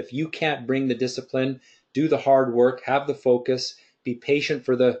that, but if you can't bring the discipline, do the hard work, have the focus, be patient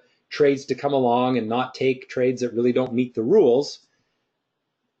for the trades to come along and not take trades that really don't meet the rules,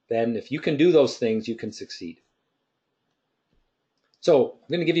 then if you can do those things, you can succeed. So I'm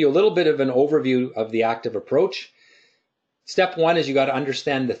going to give you a little bit of an overview of the active approach. Step one is you got to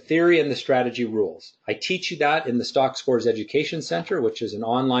understand the theory and the strategy rules. I teach you that in the Stock Scores Education Center, which is an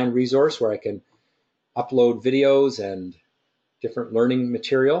online resource where I can upload videos and different learning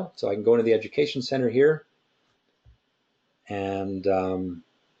material. So I can go into the Education Center here and go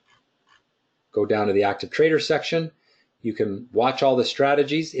down to the Active Trader section. You can watch all the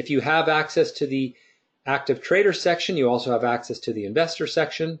strategies. If you have access to the Active Trader section, you also have access to the Investor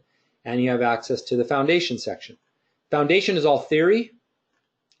section, and you have access to the Foundation section. Foundation is all theory,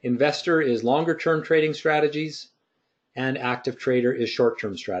 Investor is longer term trading strategies, and Active Trader is short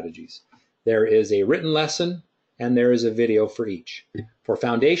term strategies. There is a written lesson and there is a video for each. For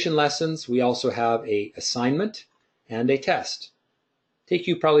Foundation lessons, we also have an assignment and a test. Take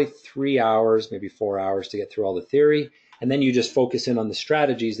you probably 3 hours, maybe 4 hours to get through all the theory, and then you just focus in on the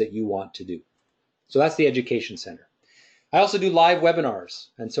strategies that you want to do. So that's the Education Center. I also do live webinars,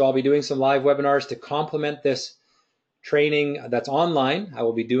 and so I'll be doing some live webinars to complement this training that's online. I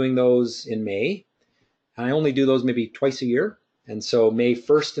will be doing those in May. I only do those maybe twice a year. And so May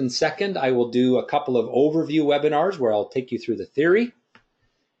 1st and 2nd, I will do a couple of overview webinars where I'll take you through the theory.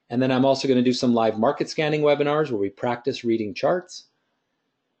 And then I'm also going to do some live market scanning webinars where we practice reading charts.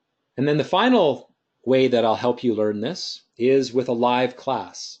 And then the final way that I'll help you learn this is with a live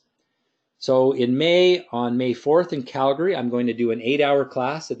class. So in May, on May 4th in Calgary, I'm going to do an 8-hour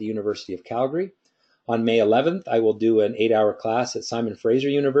class at the University of Calgary. On May 11th, I will do an 8-hour class at Simon Fraser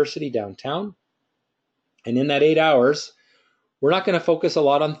University downtown. And in that 8 hours, we're not going to focus a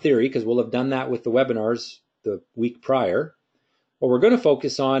lot on theory because we'll have done that with the webinars the week prior. What we're going to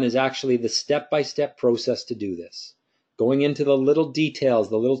focus on is actually the step-by-step process to do this. Going into the little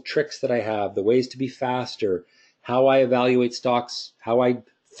details, the little tricks that I have, the ways to be faster, how I evaluate stocks, how I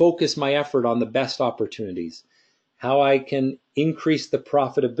focus my effort on the best opportunities, how I can increase the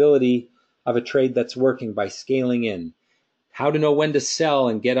profitability of a trade that's working by scaling in, how to know when to sell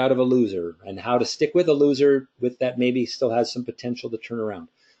and get out of a loser, and how to stick with a loser with that maybe still has some potential to turn around.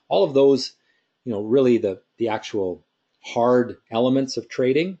 All of those, really the actual hard elements of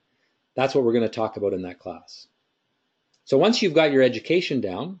trading, that's what we're going to talk about in that class. So once you've got your education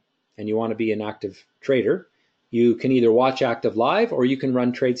down and you want to be an active trader, you can either watch Active Live or you can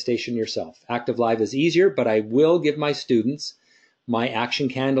run TradeStation yourself. Active Live is easier, but I will give my students my action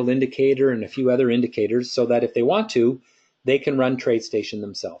candle indicator and a few other indicators so that if they want to, they can run TradeStation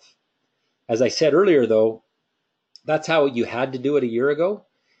themselves. As I said earlier, though, that's how you had to do it a year ago.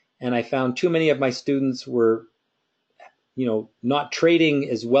 And I found too many of my students were, not trading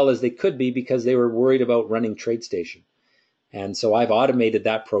as well as they could be because they were worried about running TradeStation. And so I've automated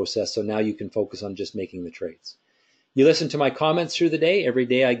that process. So now you can focus on just making the trades. You listen to my comments through the day. Every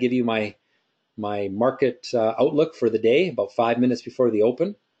day I give you my market outlook for the day about 5 minutes before the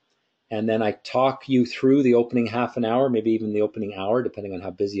open. And then I talk you through the opening half an hour, maybe even the opening hour, depending on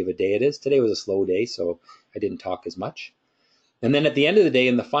how busy of a day it is. Today was a slow day, so I didn't talk as much. And then at the end of the day,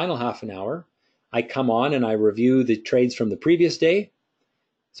 in the final half an hour, I come on and I review the trades from the previous day,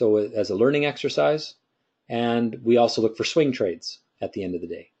 so as a learning exercise. And we also look for swing trades at the end of the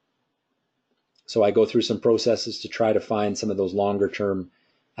day. So I go through some processes to try to find some of those longer term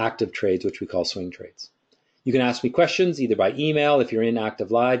active trades, which we call swing trades. You can ask me questions either by email. If you're in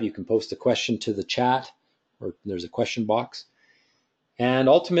Active Live, you can post a question to the chat, or there's a question box. And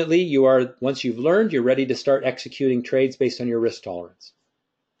ultimately, once you've learned, you're ready to start executing trades based on your risk tolerance.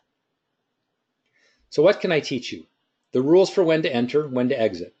 So what can I teach you? The rules for when to enter, when to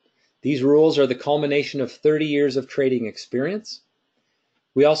exit. These rules are the culmination of 30 years of trading experience.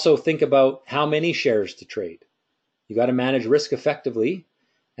 We also think about how many shares to trade. You got to manage risk effectively.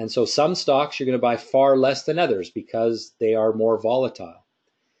 And so some stocks you're going to buy far less than others because they are more volatile.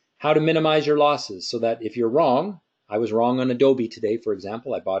 How to minimize your losses so that if you're wrong, I was wrong on Adobe today, for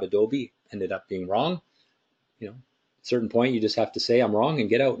example. I bought Adobe, ended up being wrong. At a certain point, you just have to say I'm wrong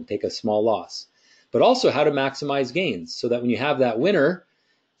and get out and take a small loss. But also how to maximize gains so that when you have that winner,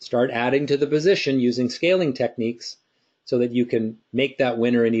 start adding to the position using scaling techniques so that you can make that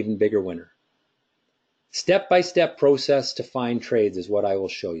winner an even bigger winner. Step-by-step process to find trades is what I will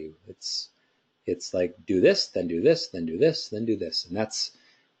show you. It's like do this, then do this, then do this, then do this. And that's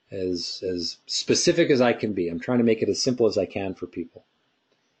as specific as I can be. I'm trying to make it as simple as I can for people.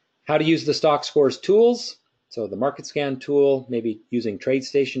 How to use the Stock Scores tools. So the Market Scan tool, maybe using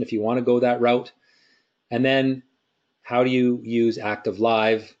TradeStation if you want to go that route. And then how do you use Active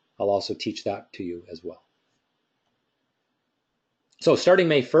Live? I'll also teach that to you as well. So starting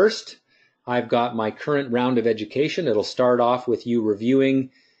May 1st, I've got my current round of education. It'll start off with you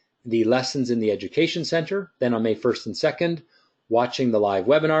reviewing the lessons in the Education Center. Then on May 1st and 2nd, watching the live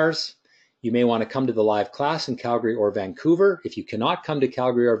webinars. You may want to come to the live class in Calgary or Vancouver. If you cannot come to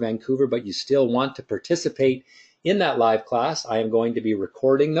Calgary or Vancouver, but you still want to participate in that live class, I am going to be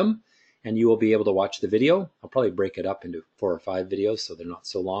recording them and you will be able to watch the video. I'll probably break it up into 4 or 5 videos so they're not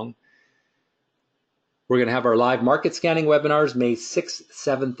so long. We're going to have our live market scanning webinars May 6th,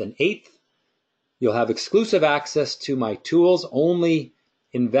 7th, and 8th. You'll have exclusive access to my tools. Only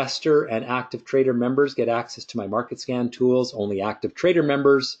investor and active trader members get access to my market scan tools. Only active trader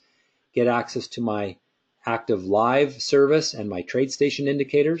members get access to my Active Live service and my TradeStation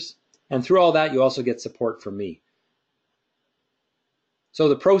indicators. And through all that, you also get support from me. So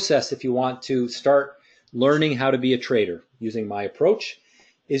the process, if you want to start learning how to be a trader using my approach,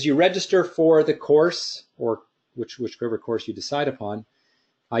 is you register for the course, or whichever course you decide upon.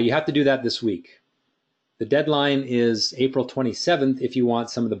 You have to do that this week. The deadline is April 27th if you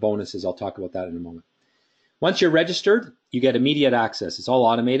want some of the bonuses. I'll talk about that in a moment. Once you're registered, you get immediate access. It's all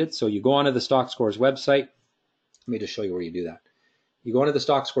automated. So you go onto the Stock Scores website. Let me just show you where you do that. You go onto the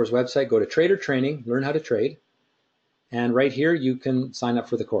Stock Scores website, go to Trader Training, learn how to trade. And right here, you can sign up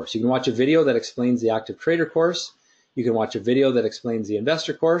for the course. You can watch a video that explains the Active Trader course. You can watch a video that explains the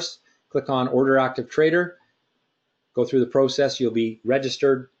Investor course. Click on Order Active Trader. Go through the process. You'll be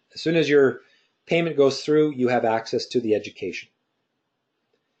registered. As soon as your payment goes through, you have access to the education.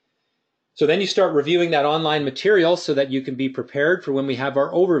 So then you start reviewing that online material so that you can be prepared for when we have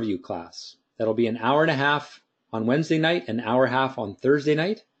our overview class. That'll be an hour and a half on Wednesday night, an hour and a half on Thursday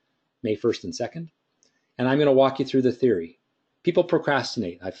night, May 1st and 2nd. And I'm going to walk you through the theory. People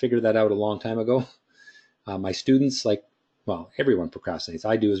procrastinate. I figured that out a long time ago. My students, everyone procrastinates.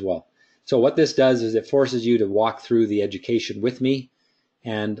 I do as well. So what this does is it forces you to walk through the education with me,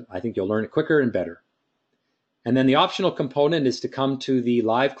 and I think you'll learn it quicker and better. And then the optional component is to come to the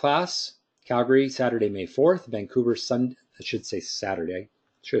live class, Calgary, Saturday, May 4th, Vancouver, Sunday, I should say Saturday. I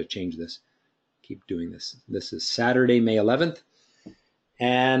should have changed this. Keep doing this. This is Saturday, May 11th.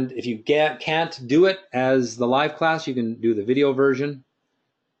 And if you can't do it as the live class, you can do the video version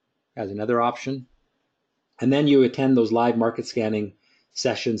as another option. And then you attend those live market scanning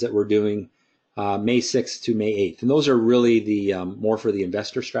sessions that we're doing May 6th to May 8th. And those are really the more for the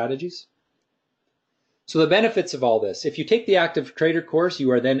investor strategies. So the benefits of all this, if you take the Active Trader course, you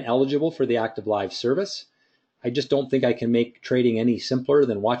are then eligible for the Active Live service. I just don't think I can make trading any simpler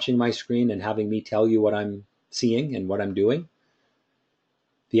than watching my screen and having me tell you what I'm seeing and what I'm doing.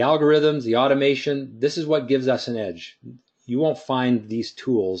 The algorithms, the automation, this is what gives us an edge. You won't find these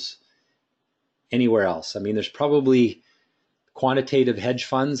tools anywhere else. I mean, there's probably quantitative hedge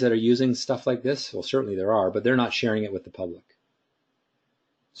funds that are using stuff like this. Well, certainly there are, but they're not sharing it with the public.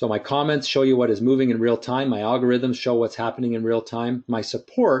 So my comments show you what is moving in real time. My algorithms show what's happening in real time. My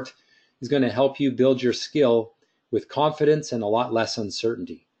support is going to help you build your skill with confidence and a lot less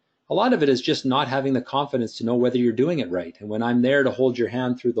uncertainty. A lot of it is just not having the confidence to know whether you're doing it right. And when I'm there to hold your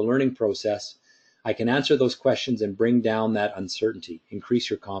hand through the learning process, I can answer those questions and bring down that uncertainty, increase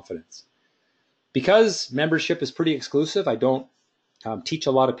your confidence. Because membership is pretty exclusive, I don't teach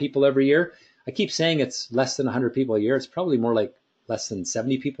a lot of people every year. I keep saying it's less than 100 people a year. It's probably more like less than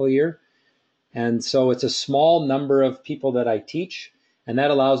 70 people a year. And so it's a small number of people that I teach, and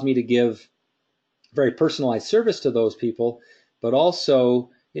that allows me to give very personalized service to those people, but also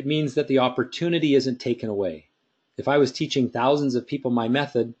it means that the opportunity isn't taken away. If I was teaching thousands of people my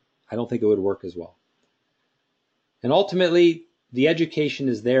method, I don't think it would work as well. And ultimately, the education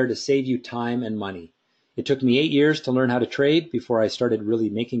is there to save you time and money. It took me 8 years to learn how to trade before I started really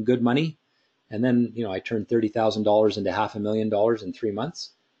making good money. And then, I turned $30,000 into $500,000 in 3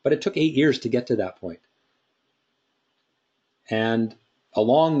 months. But it took 8 years to get to that point. And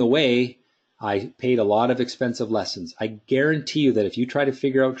along the way, I paid a lot of expensive lessons. I guarantee you that if you try to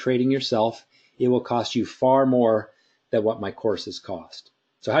figure out trading yourself, it will cost you far more than what my courses cost.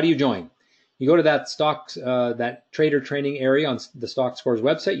 So how do you join? You go to that trader training area on the StockScores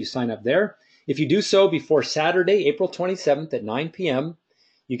website. You sign up there. If you do so before Saturday, April 27th at 9 p.m.,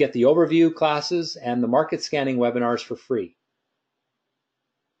 you get the overview classes and the market scanning webinars for free.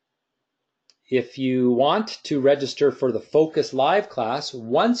 If you want to register for the Focus Live class,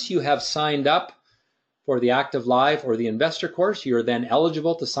 once you have signed up for the Active Live or the Investor course, you're then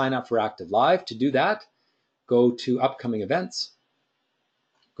eligible to sign up for Active Live. To do that, go to upcoming events,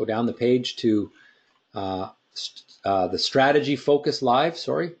 go down the page to the Strategy Focus Live,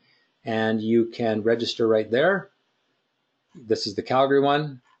 and you can register right there. This is the Calgary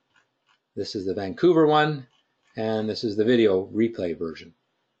one, this is the Vancouver one, and this is the video replay version.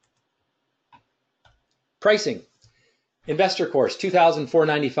 Pricing. Investor course,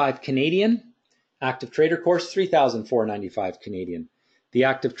 $2,495 Canadian. Active Trader course, $3,495 Canadian. The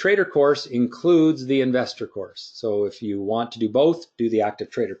Active Trader course includes the Investor course. So if you want to do both, do the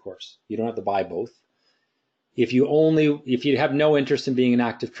Active Trader course. You don't have to buy both. If you have no interest in being an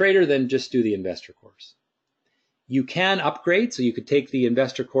active trader, then just do the Investor course. You can upgrade, so you could take the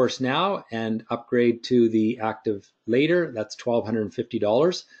Investor course now and upgrade to the Active later. That's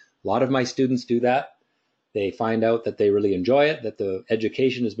 $1,250. A lot of my students do that. They find out that they really enjoy it, that the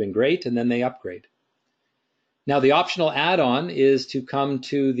education has been great, and then they upgrade. Now, the optional add-on is to come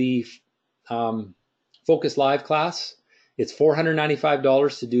to the Focus Live class. It's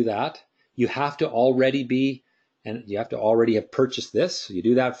 $495 to do that. You have to already have purchased this. So you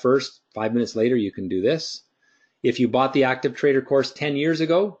do that first. 5 minutes later, you can do this. If you bought the Active Trader course 10 years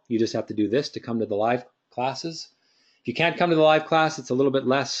ago, you just have to do this to come to the live classes. If you can't come to the live class, it's a little bit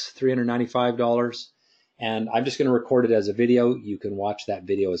less, $395. And I'm just going to record it as a video. You can watch that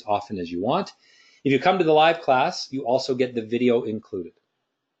video as often as you want. If you come to the live class, you also get the video included.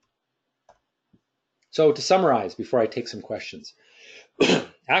 So to summarize, before I take some questions,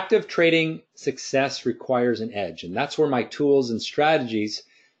 active trading success requires an edge, and that's where my tools and strategies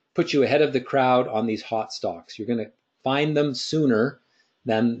put you ahead of the crowd on these hot stocks. You're going to find them sooner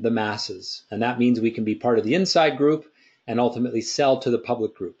than the masses, and that means we can be part of the inside group and ultimately sell to the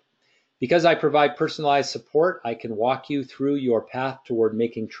public group. Because I provide personalized support, I can walk you through your path toward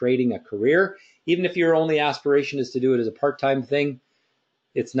making trading a career. Even if your only aspiration is to do it as a part-time thing,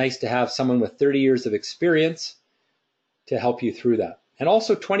 it's nice to have someone with 30 years of experience to help you through that. And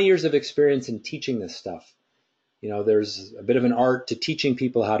also 20 years of experience in teaching this stuff. You know, there's a bit of an art to teaching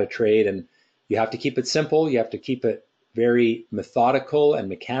people how to trade, and you have to keep it simple. You have to keep it very methodical and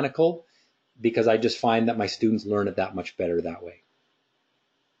mechanical, because I just find that my students learn it that much better that way.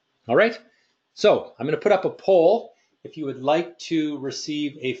 All right, so I'm going to put up a poll. If you would like to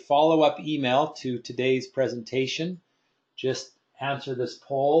receive a follow-up email to today's presentation, just answer this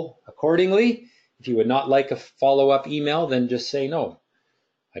poll accordingly. If you would not like a follow-up email, then just say no.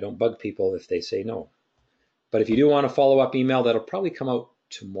 I don't bug people if they say no. But if you do want a follow-up email, that'll probably come out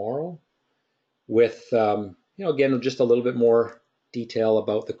tomorrow with, again, just a little bit more detail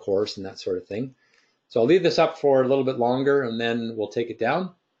about the course and that sort of thing. So I'll leave this up for a little bit longer, and then we'll take it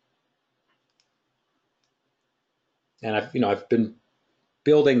down. And I've been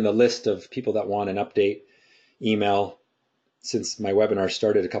building the list of people that want an update email since my webinar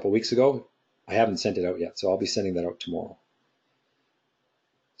started a couple weeks ago. I haven't sent it out yet, so I'll be sending that out tomorrow.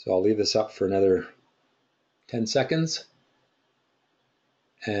 So I'll leave this up for another 10 seconds,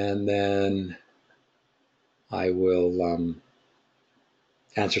 and then I will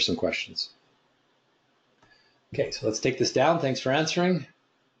answer some questions. Okay, so let's take this down. Thanks for answering.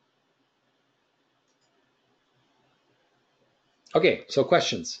 Okay, so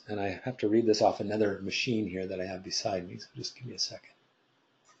questions, and I have to read this off another machine here that I have beside me, so just give me a second.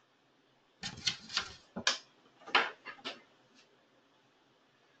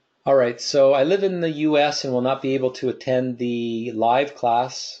 All right, so I live in the US and will not be able to attend the live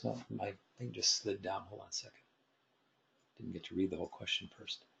class. Oh, my thing just slid down. Hold on a second. Didn't get to read the whole question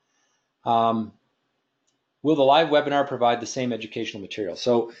first. Will the live webinar provide the same educational material?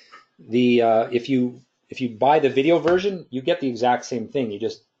 So if you buy the video version, you get the exact same thing. You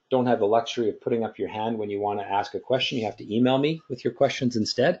just don't have the luxury of putting up your hand when you want to ask a question. You have to email me with your questions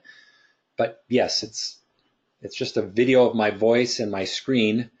instead. But yes, it's just a video of my voice and my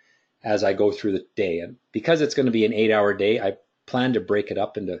screen as I go through the day. And because it's going to be an 8-hour day, I plan to break it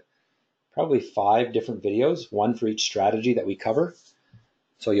up into probably 5 different videos, one for each strategy that we cover.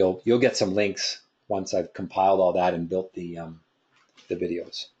 So you'll get some links once I've compiled all that and built the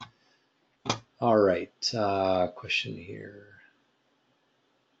videos. All right, question here.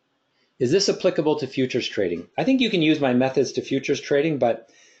 Is this applicable to futures trading? I think you can use my methods to futures trading, but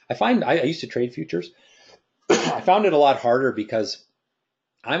I find I used to trade futures. I found it a lot harder because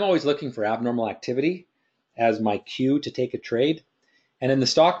I'm always looking for abnormal activity as my cue to take a trade. And in the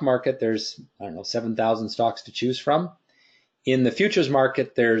stock market, there's, I don't know, 7,000 stocks to choose from. In the futures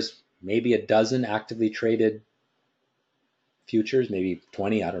market, there's maybe a dozen actively traded futures, maybe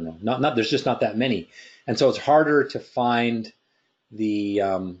 20, I don't know. There's just not that many. And so it's harder to find the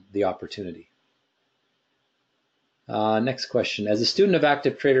opportunity. Next question. As a student of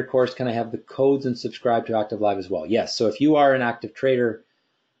Active Trader course, can I have the codes and subscribe to Active Live as well? Yes. So if you are an Active Trader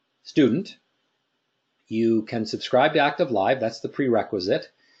student, you can subscribe to Active Live. That's the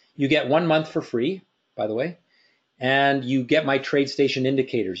prerequisite. You get 1 month for free, by the way, and you get my TradeStation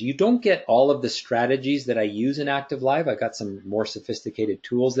indicators. You don't get all of the strategies that I use in Active Live. I've got some more sophisticated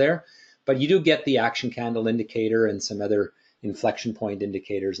tools there, but you do get the action candle indicator and some other inflection point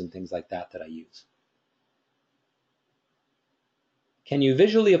indicators and things like that I use. Can you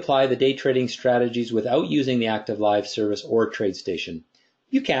visually apply the day trading strategies without using the Active Live service or TradeStation?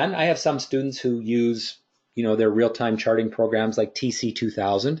 You can. I have some students who use, their real-time charting programs like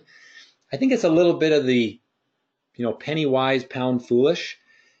TC2000. I think it's a little bit of the, penny wise, pound foolish.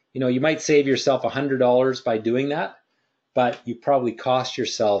 You might save yourself $100 by doing that, but you probably cost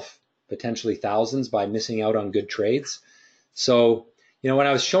yourself potentially thousands by missing out on good trades. So, when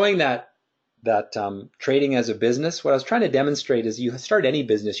I was showing that trading as a business, what I was trying to demonstrate is you start any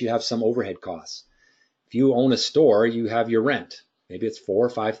business, you have some overhead costs. If you own a store, you have your rent. Maybe it's $4,000 or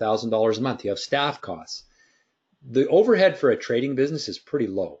 $5,000 a month. You have staff costs. The overhead for a trading business is pretty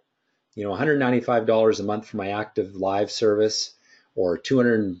low. $195 a month for my Active Live service or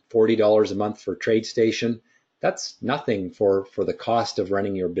 $240 a month for TradeStation. That's nothing for the cost of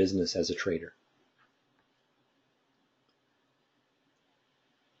running your business as a trader.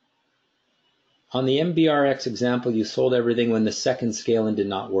 On the MBRX example, you sold everything when the second scale-in did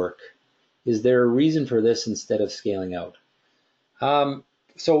not work. Is there a reason for this instead of scaling out?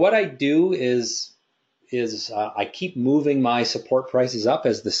 So what I do is I keep moving my support prices up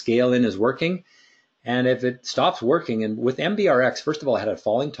as the scale-in is working. And if it stops working, and with MBRX, first of all, it had a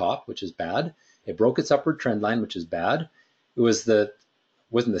falling top, which is bad. It broke its upward trend line, which is bad. It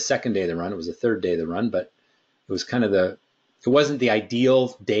wasn't the second day of the run, it was the third day of the run, but it was kind of it wasn't the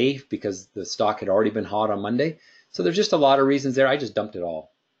ideal day because the stock had already been hot on Monday. So there's just a lot of reasons there. I just dumped it all.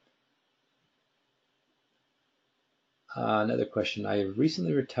 Another question. I have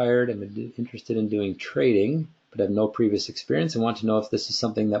recently retired. I'm interested in doing trading, but have no previous experience and want to know if this is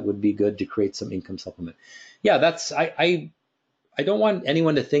something that would be good to create some income supplement. Yeah, I don't want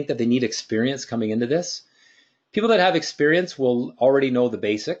anyone to think that they need experience coming into this. People that have experience will already know the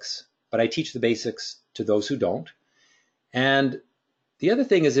basics, but I teach the basics to those who don't. And the other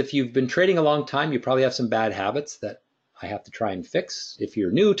thing is, if you've been trading a long time, you probably have some bad habits that I have to try and fix. If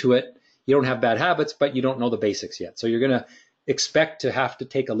you're new to it, you don't have bad habits, but you don't know the basics yet. So you're going to expect to have to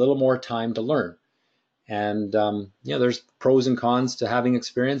take a little more time to learn. And there's pros and cons to having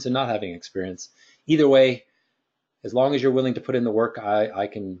experience and not having experience. Either way, as long as you're willing to put in the work, I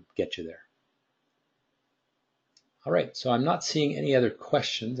can get you there. All right, so I'm not seeing any other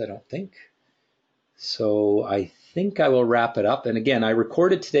questions, I don't think. So I think I will wrap it up. And again, I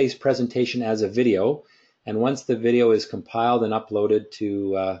recorded today's presentation as a video. And once the video is compiled and uploaded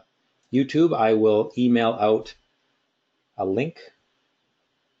to YouTube, I will email out a link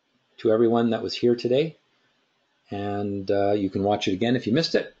to everyone that was here today. And you can watch it again if you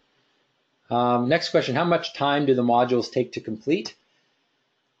missed it. Next question, how much time do the modules take to complete?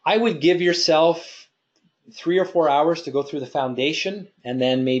 I would give yourself 3 or 4 hours to go through the foundation and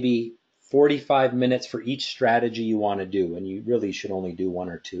then maybe 45 minutes for each strategy you want to do. And you really should only do 1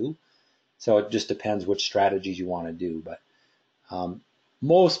 or 2. So it just depends which strategies you want to do. But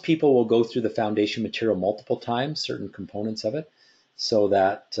most people will go through the foundation material multiple times, certain components of it, so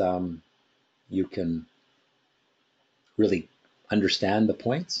that you can really understand the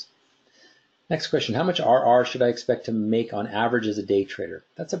points. Next question, how much RR should I expect to make on average as a day trader?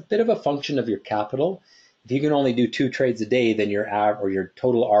 That's a bit of a function of your capital. If you can only do 2 trades a day, then your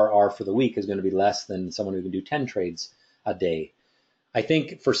total RR for the week is going to be less than someone who can do 10 trades a day. I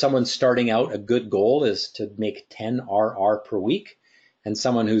think for someone starting out, a good goal is to make 10 RR per week, and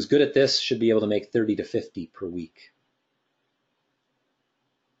someone who's good at this should be able to make 30 to 50 per week.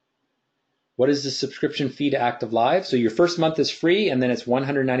 What is the subscription fee to Active Live? So your first month is free, and then it's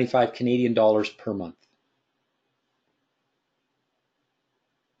 195 Canadian dollars per month.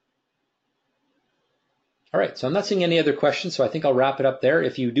 All right, so I'm not seeing any other questions, so I think I'll wrap it up there.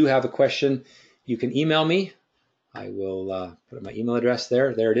 If you do have a question, you can email me I will put my email address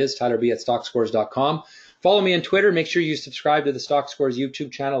there. There it is, tylerb@stockscores.com. Follow me on Twitter. Make sure you subscribe to the Stock Scores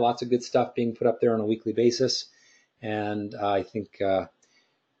YouTube channel. Lots of good stuff being put up there on a weekly basis. And I think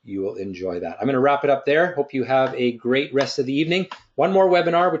you will enjoy that. I'm going to wrap it up there. Hope you have a great rest of the evening. One more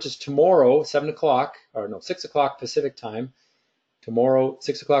webinar, which is tomorrow, 6 o'clock Pacific time. Tomorrow,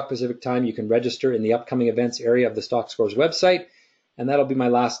 6 o'clock Pacific time, you can register in the upcoming events area of the Stock Scores website. And that'll be my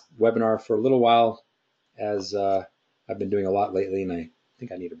last webinar for a little while, as I've been doing a lot lately and I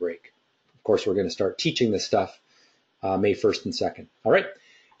think I need a break. Of course, we're going to start teaching this stuff May 1st and 2nd. All right.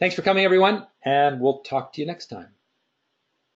 Thanks for coming, everyone, and we'll talk to you next time.